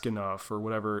mask enough or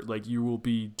whatever, like you will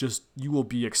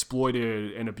be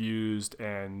exploited and abused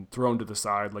and thrown to the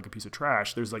side like a piece of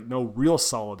trash. There's like no real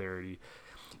solidarity.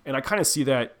 And I kind of see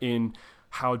that in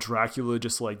how Dracula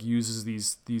just like uses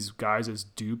these guys as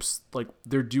dupes. Like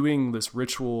they're doing this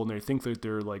ritual and they think that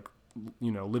they're like,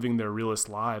 living their realist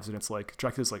lives. And it's like,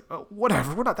 Dracula's like, oh,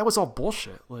 whatever, that was all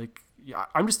bullshit. Like, yeah,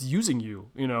 I'm just using you,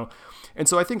 And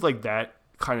so I think like that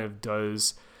kind of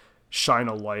does shine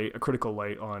a critical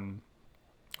light on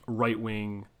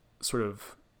right-wing sort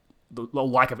of the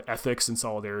lack of ethics and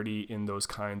solidarity in those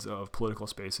kinds of political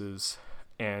spaces.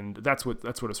 And that's what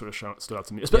it sort of stood out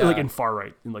to me, especially like in far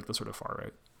right, in like the sort of far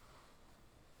right.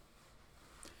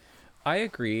 I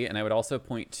agree. And I would also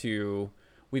point to,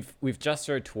 we've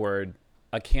gestured toward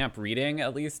a camp reading,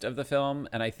 at least, of the film.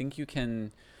 And I think you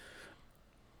can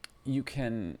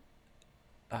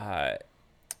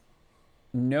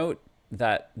note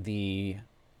that the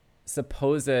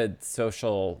supposed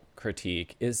social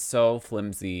critique is so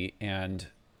flimsy and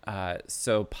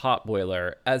so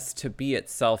potboiler as to be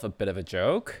itself a bit of a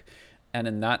joke. And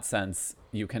in that sense,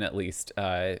 you can at least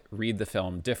read the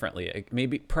film differently,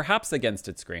 maybe perhaps against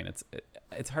its grain.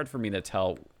 It's hard for me to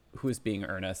tell who's being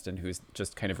earnest and who's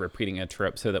just kind of repeating a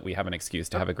trope so that we have an excuse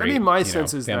to have a great my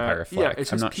sense is vampire that, flick. It's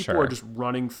just people are just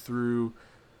running through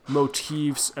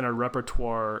motifs and a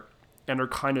repertoire and are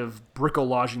kind of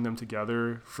bricolaging them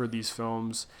together for these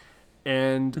films.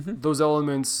 And those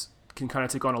elements can kind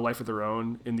of take on a life of their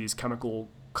own in these chemical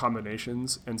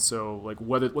combinations. And so like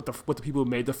what the people who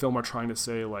made the film are trying to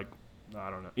say, like, I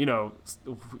don't know,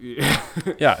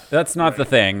 yeah, that's not right. the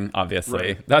thing,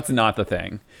 obviously. Right. That's not the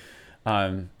thing.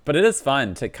 But it is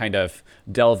fun to kind of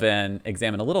delve in,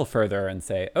 examine a little further and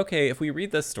say, okay, if we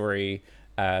read this story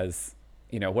as,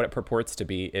 what it purports to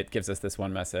be, it gives us this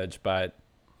one message, but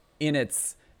in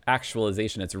its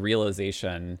actualization, its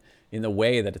realization, in the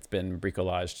way that it's been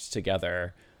bricolaged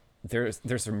together, there's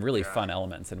some really fun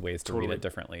elements and ways to read it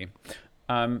differently.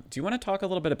 Do you want to talk a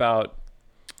little bit about,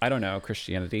 I don't know,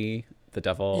 Christianity, the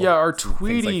devil? Yeah, our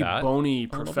tweedy, bony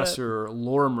Professor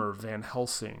Lorimer Van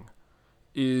Helsing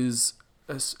is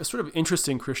a sort of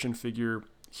interesting Christian figure.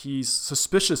 He's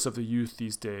suspicious of the youth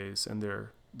these days and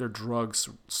their drugs,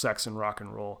 sex, and rock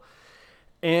and roll.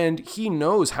 And he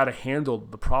knows how to handle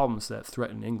the problems that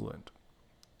threaten England.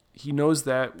 He knows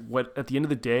that at the end of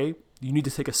the day, you need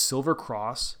to take a silver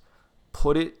cross,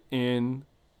 put it in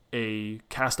a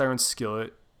cast iron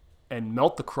skillet, and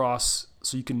melt the cross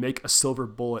so you can make a silver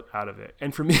bullet out of it.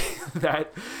 And for me,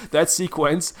 that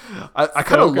sequence, I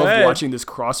kind of loved watching this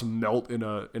cross melt in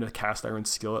a cast iron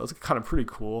skillet. It was kind of pretty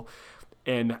cool.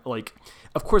 And like,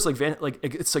 of course, like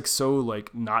it's like so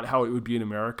like not how it would be in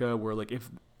America, where like if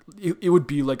it would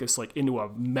be like it's like into a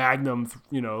Magnum,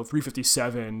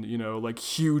 357, like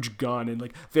huge gun, and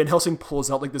like Van Helsing pulls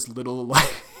out like this little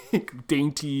like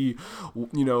dainty,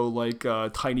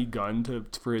 tiny gun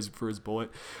for his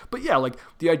bullet. But yeah, like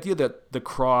the idea that the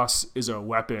cross is a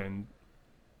weapon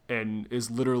and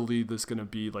is literally this going to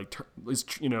be like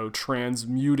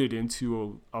transmuted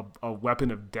into a weapon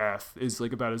of death is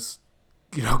like about as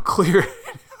clear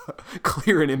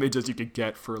an image as you could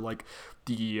get for like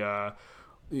the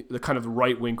kind of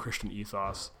right-wing Christian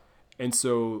ethos. And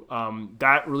so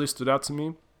that really stood out to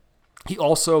me. He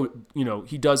also,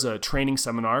 he does a training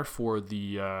seminar for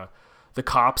the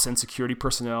cops and security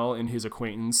personnel in his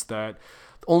acquaintance that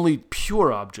only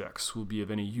pure objects will be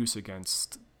of any use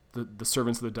against the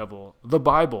servants of the devil. The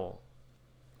Bible,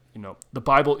 the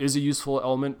Bible is a useful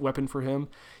weapon for him.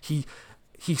 He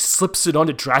slips it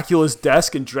onto Dracula's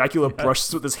desk, and Dracula brushes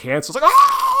it with his hands. So it's like,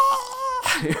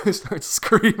 ah! He starts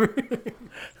screaming.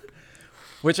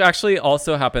 Which actually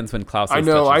also happens when Klaus. I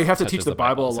know. I have to teach the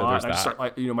Bible a lot. I start,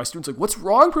 my students are like, "What's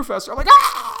wrong, Professor?" I'm like,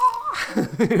 "Ah!"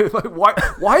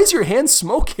 Like, why is your hand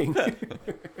smoking?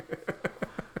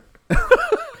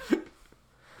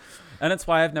 And it's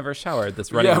why I've never showered.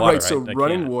 This running water. So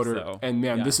running water, and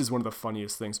man, this is one of the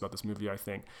funniest things about this movie, I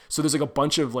think. So there's like a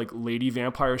bunch of like lady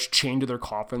vampires chained to their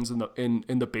coffins in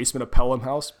the basement of Pelham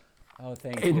House. Oh,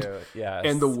 thank you. Yes.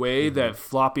 And the way that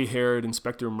floppy-haired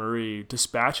Inspector Murray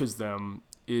dispatches them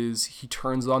is he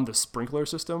turns on the sprinkler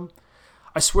system.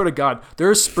 I swear to God, there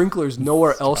are sprinklers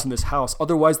nowhere else in this house.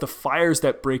 Otherwise, the fires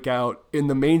that break out in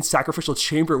the main sacrificial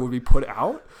chamber would be put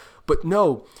out. But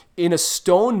no, in a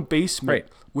stone basement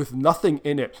with nothing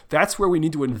in it, that's where we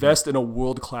need to invest in a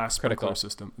world-class sprinkler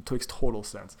system. It makes total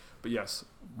sense. But yes,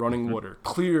 running water,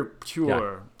 clear,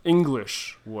 pure,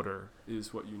 English water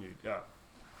is what you need. Yeah.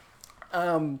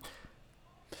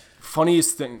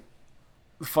 Funniest thing.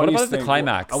 What about the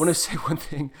climax? I want to say one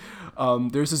thing.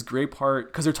 There's this great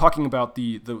part because they're talking about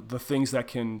the things that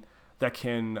can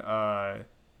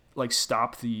like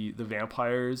stop the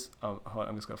vampires.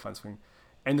 I'm just gonna find something,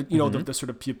 and the sort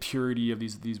of purity of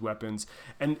these weapons.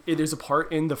 And there's a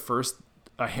part in the first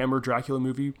Hammer Dracula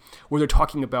movie where they're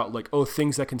talking about like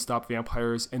things that can stop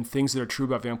vampires and things that are true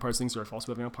about vampires, things that are false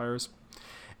about vampires.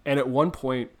 And at one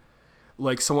point,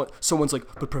 like someone's like,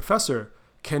 "But Professor,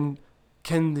 can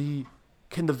the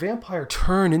vampire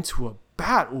turn into a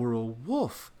bat or a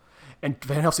wolf?" And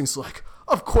Van Helsing's like,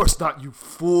 "Of course not, you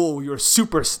fool, your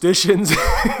superstitions."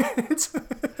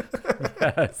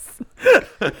 Yes.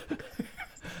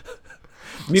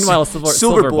 Meanwhile,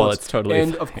 silver bullets totally.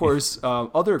 And of course,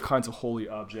 other kinds of holy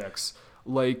objects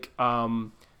like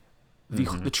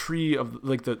the tree of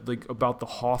about the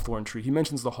hawthorn tree. He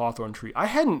mentions the hawthorn tree. I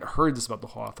hadn't heard this about the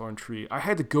hawthorn tree. I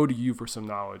had to go to you for some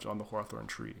knowledge on the hawthorn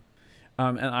tree.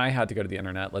 And I had to go to the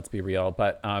internet, let's be real.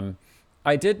 But I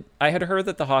had heard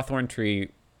that the hawthorn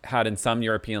tree had in some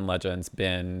European legends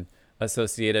been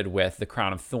associated with the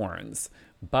crown of thorns.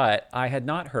 But I had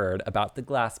not heard about the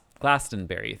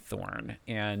Glastonbury thorn.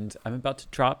 And I'm about to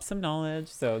drop some knowledge,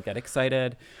 so get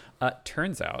excited.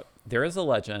 Turns out there is a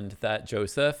legend that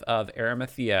Joseph of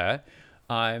Arimathea,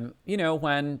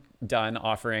 when done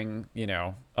offering,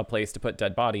 a place to put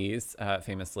dead bodies,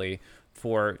 famously,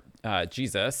 for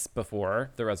Jesus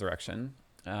before the resurrection,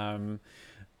 in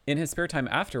his spare time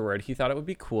afterward, he thought it would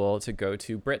be cool to go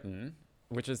to Britain,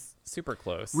 which is super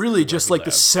close. Really, just like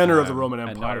the center of the Roman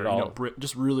Empire.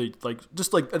 Just really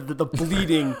just like the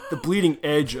bleeding the bleeding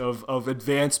edge of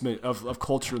advancement of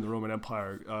culture in the Roman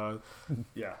Empire.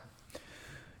 Yeah.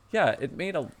 Yeah, it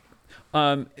made a.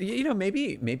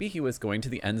 Maybe he was going to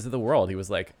the ends of the world. He was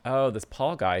like, "Oh, this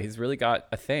Paul guy, he's really got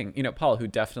a thing." Paul, who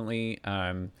definitely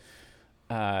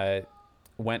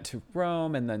went to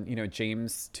Rome, and then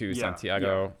James to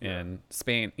Santiago in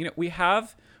Spain.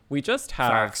 We just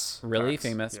have really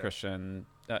famous Christian.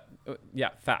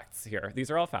 Facts here. These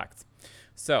are all facts.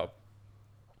 So,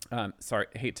 sorry,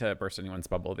 hate to burst anyone's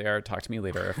bubble there. Talk to me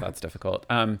later if that's difficult.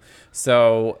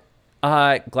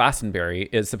 Glastonbury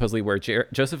is supposedly where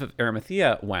Joseph of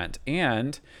Arimathea went,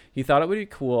 and he thought it would be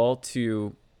cool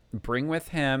to bring with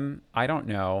him, I don't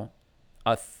know,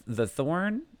 the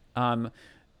thorn,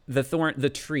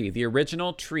 the tree, the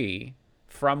original tree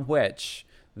from which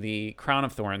the crown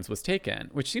of thorns was taken,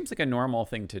 which seems like a normal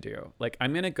thing to do. Like,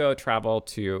 I'm going to go travel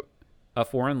to a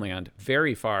foreign land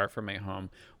very far from my home.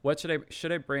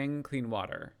 Should I bring clean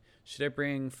water? Should I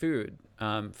bring food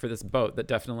for this boat that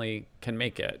definitely can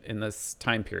make it in this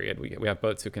time period? We have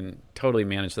boats who can totally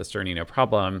manage this journey, no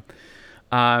problem,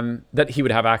 that he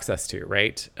would have access to,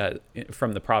 right,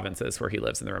 from the provinces where he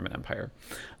lives in the Roman Empire.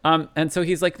 And so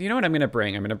he's like, you know what I'm going to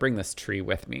bring? I'm going to bring this tree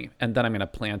with me, and then I'm going to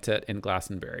plant it in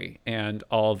Glastonbury. And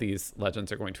all these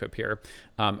legends are going to appear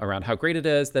around how great it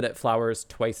is, that it flowers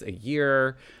twice a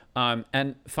year.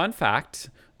 And fun fact,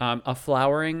 a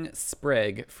flowering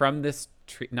sprig from this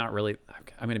tree, not really,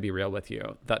 I'm going to be real with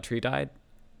you, that tree died.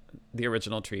 The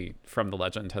original tree from the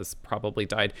legend has probably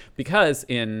died because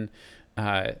in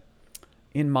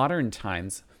modern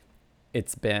times,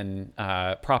 it's been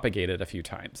propagated a few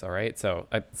times. All right. So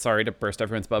sorry to burst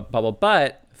everyone's bubble,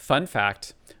 but fun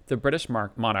fact, the British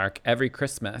monarch every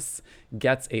Christmas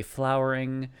gets a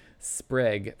flowering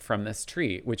sprig from this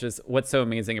tree, which is what's so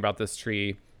amazing about this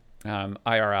tree.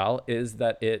 IRL is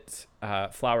that it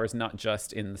flowers not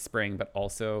just in the spring, but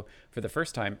also for the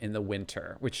first time in the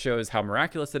winter, which shows how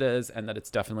miraculous it is and that it's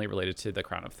definitely related to the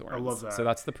crown of thorns. I love that. So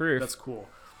that's the proof. That's cool.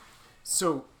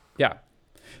 So yeah.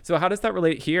 So how does that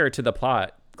relate here to the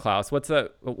plot, Klaus? What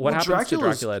happens to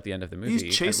Dracula at the end of the movie?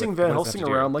 He's chasing Van Helsing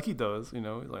around like he does, you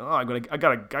know. He's like, oh, I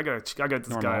gotta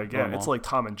this guy again. Normal. It's like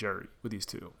Tom and Jerry with these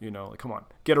two, you know. Like, come on,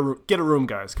 get a room,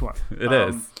 guys. Come on. It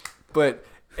is. But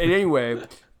anyway.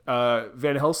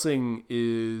 Van Helsing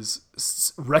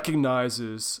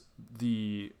recognizes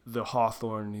the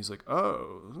Hawthorne, and he's like,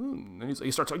 oh, and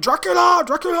he starts like,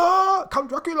 Dracula, come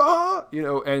Dracula, you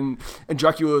know, and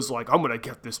Dracula's like, I'm gonna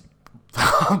get this.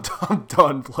 I'm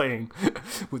done playing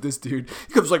with this dude.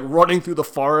 He comes like running through the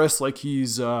forest like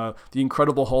he's the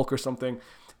Incredible Hulk or something,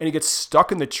 and he gets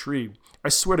stuck in the tree. I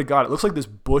swear to God, it looks like this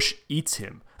bush eats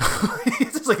him.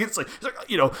 it's like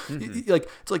you know,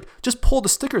 it's like just pull the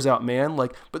stickers out, man.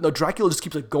 Like, but no, Dracula just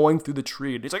keeps like going through the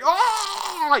tree, and he's like,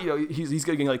 ah, you know, he's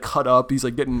getting like cut up. He's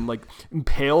like getting like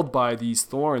impaled by these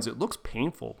thorns. It looks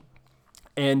painful,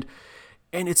 and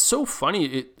it's so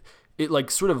funny. It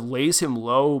like sort of lays him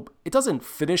low. It doesn't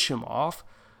finish him off.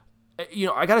 You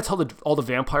know, I gotta tell all the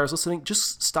vampires listening,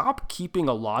 just stop keeping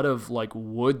a lot of like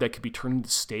wood that could be turned into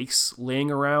stakes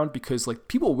laying around, because like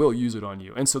people will use it on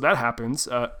you, and so that happens.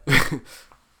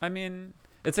 I mean,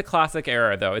 it's a classic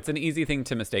error, though. It's an easy thing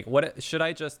to mistake. What should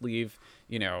I just leave?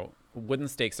 You know, wooden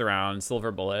stakes around,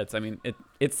 silver bullets. I mean,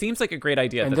 it seems like a great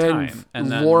idea at the time,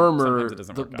 and then Lorimer, sometimes it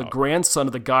doesn't work the out. grandson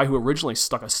of the guy who originally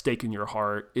stuck a stake in your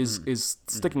heart, is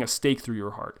sticking a stake through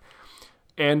your heart.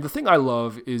 And the thing I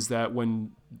love is that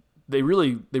when they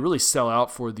really sell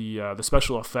out for the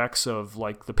special effects of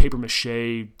like the paper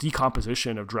mache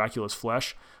decomposition of Dracula's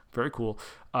flesh. Very cool.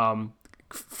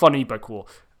 Funny but cool.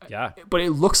 Yeah. But it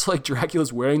looks like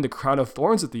Dracula's wearing the crown of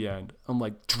thorns at the end. I'm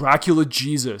like, Dracula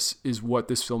Jesus is what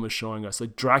this film is showing us.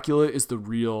 Like, Dracula is the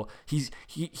real. He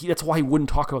that's why he wouldn't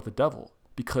talk about the devil,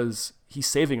 because he's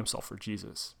saving himself for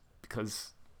Jesus.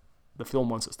 Because the film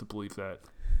wants us to believe that,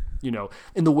 you know,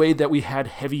 in the way that we had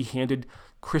heavy-handed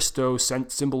Christo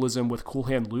symbolism with Cool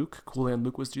Hand Luke. Cool Hand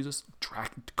Luke was Jesus.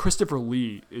 Christopher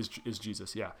Lee is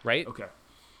Jesus. Yeah. Right. Okay.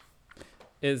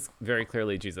 Is very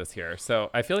clearly Jesus here.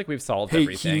 So I feel like we've solved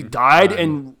everything. He died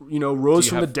and, you know, rose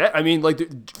from the dead. I mean, like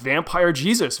vampire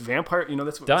Jesus, vampire. You know,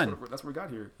 that's what we got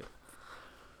here.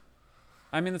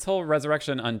 I mean, this whole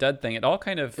resurrection undead thing, it all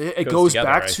kind of it goes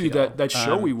together, back to that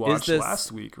show we watched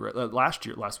last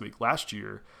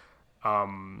year.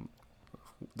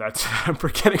 That's I'm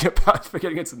forgetting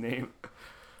its name.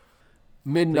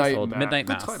 Midnight Mass.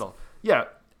 Good title. Yeah,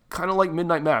 kind of like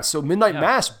Midnight Mass. So Midnight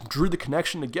Mass drew the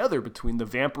connection together between the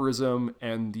vampirism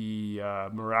and the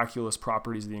miraculous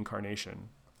properties of the incarnation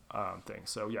thing.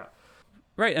 So yeah.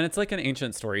 Right, and it's like an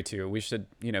ancient story too. We should,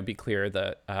 you know, be clear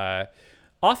that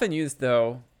often used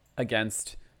though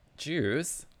against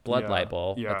Jews, blood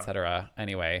libel, etc.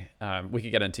 Anyway, we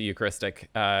could get into Eucharistic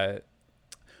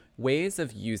ways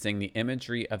of using the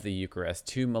imagery of the Eucharist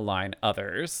to malign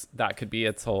others. That could be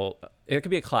it could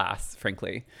be a class,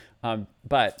 frankly.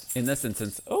 But in this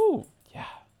instance,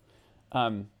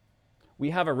 we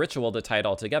have a ritual to tie it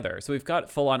all together. So we've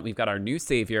got we've got our new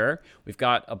savior. We've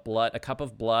got a cup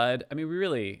of blood. I mean,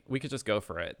 we could just go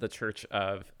for it. The Church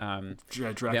of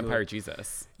Vampire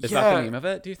Jesus. Is that the name of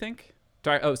it, do you think?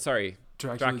 Dracula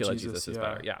Jesus is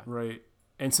better. Yeah. Right.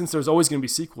 And since there's always going to be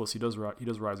sequels, he does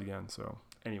rise again. So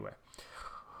anyway,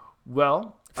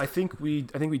 well, I think we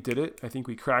did it. I think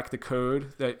we cracked the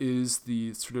code. That is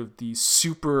the sort of the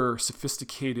super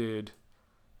sophisticated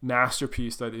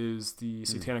masterpiece that is the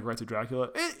Satanic Rites of Dracula.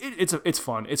 It's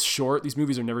fun. It's short. These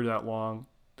movies are never that long.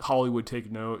 Hollywood,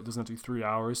 take note. It doesn't have to be 3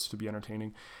 hours to be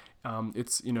entertaining.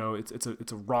 It's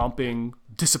a romping,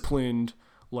 disciplined,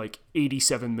 like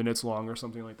 87 minutes long or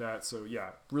something like that. So yeah,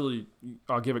 really,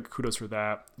 I'll give it kudos for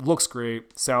that. Looks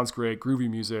great, sounds great, groovy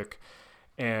music,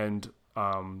 and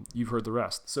you've heard the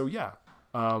rest. So yeah,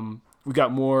 we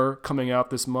got more coming out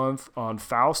this month on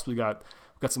Faust. We got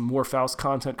some more Faust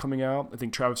content coming out. I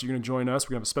think, Travis, you're going to join us.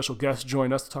 We're going to have a special guest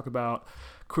join us to talk about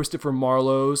Christopher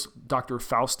Marlowe's Dr.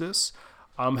 Faustus.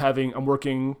 I'm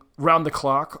working round the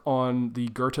clock on the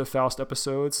Goethe Faust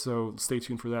episodes, so stay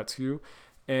tuned for that too.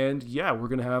 And yeah, we're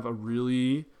going to have we're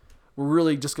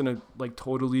really just going to like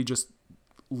totally just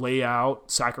lay out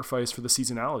sacrifice for the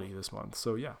seasonality this month.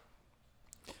 So yeah.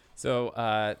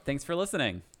 So thanks for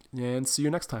listening. And see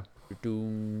you next time.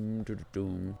 Doom.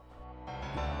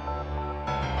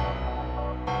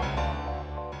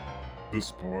 This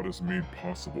pod is made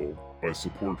possible by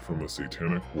support from the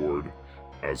Satanic Horde,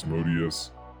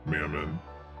 Asmodeus, Mammon,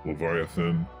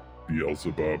 Leviathan,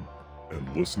 Beelzebub,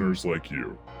 and listeners like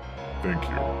you. Thank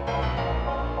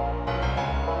you.